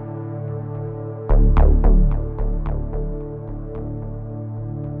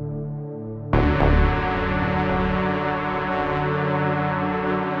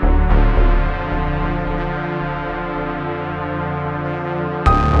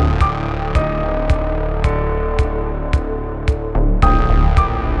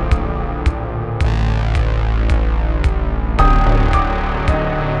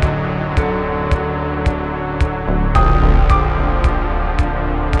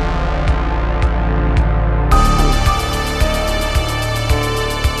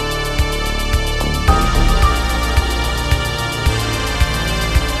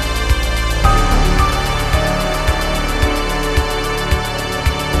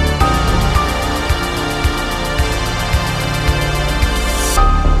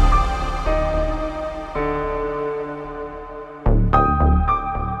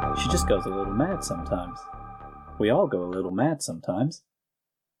 Goes a little mad sometimes. We all go a little mad sometimes.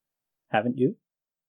 Haven't you?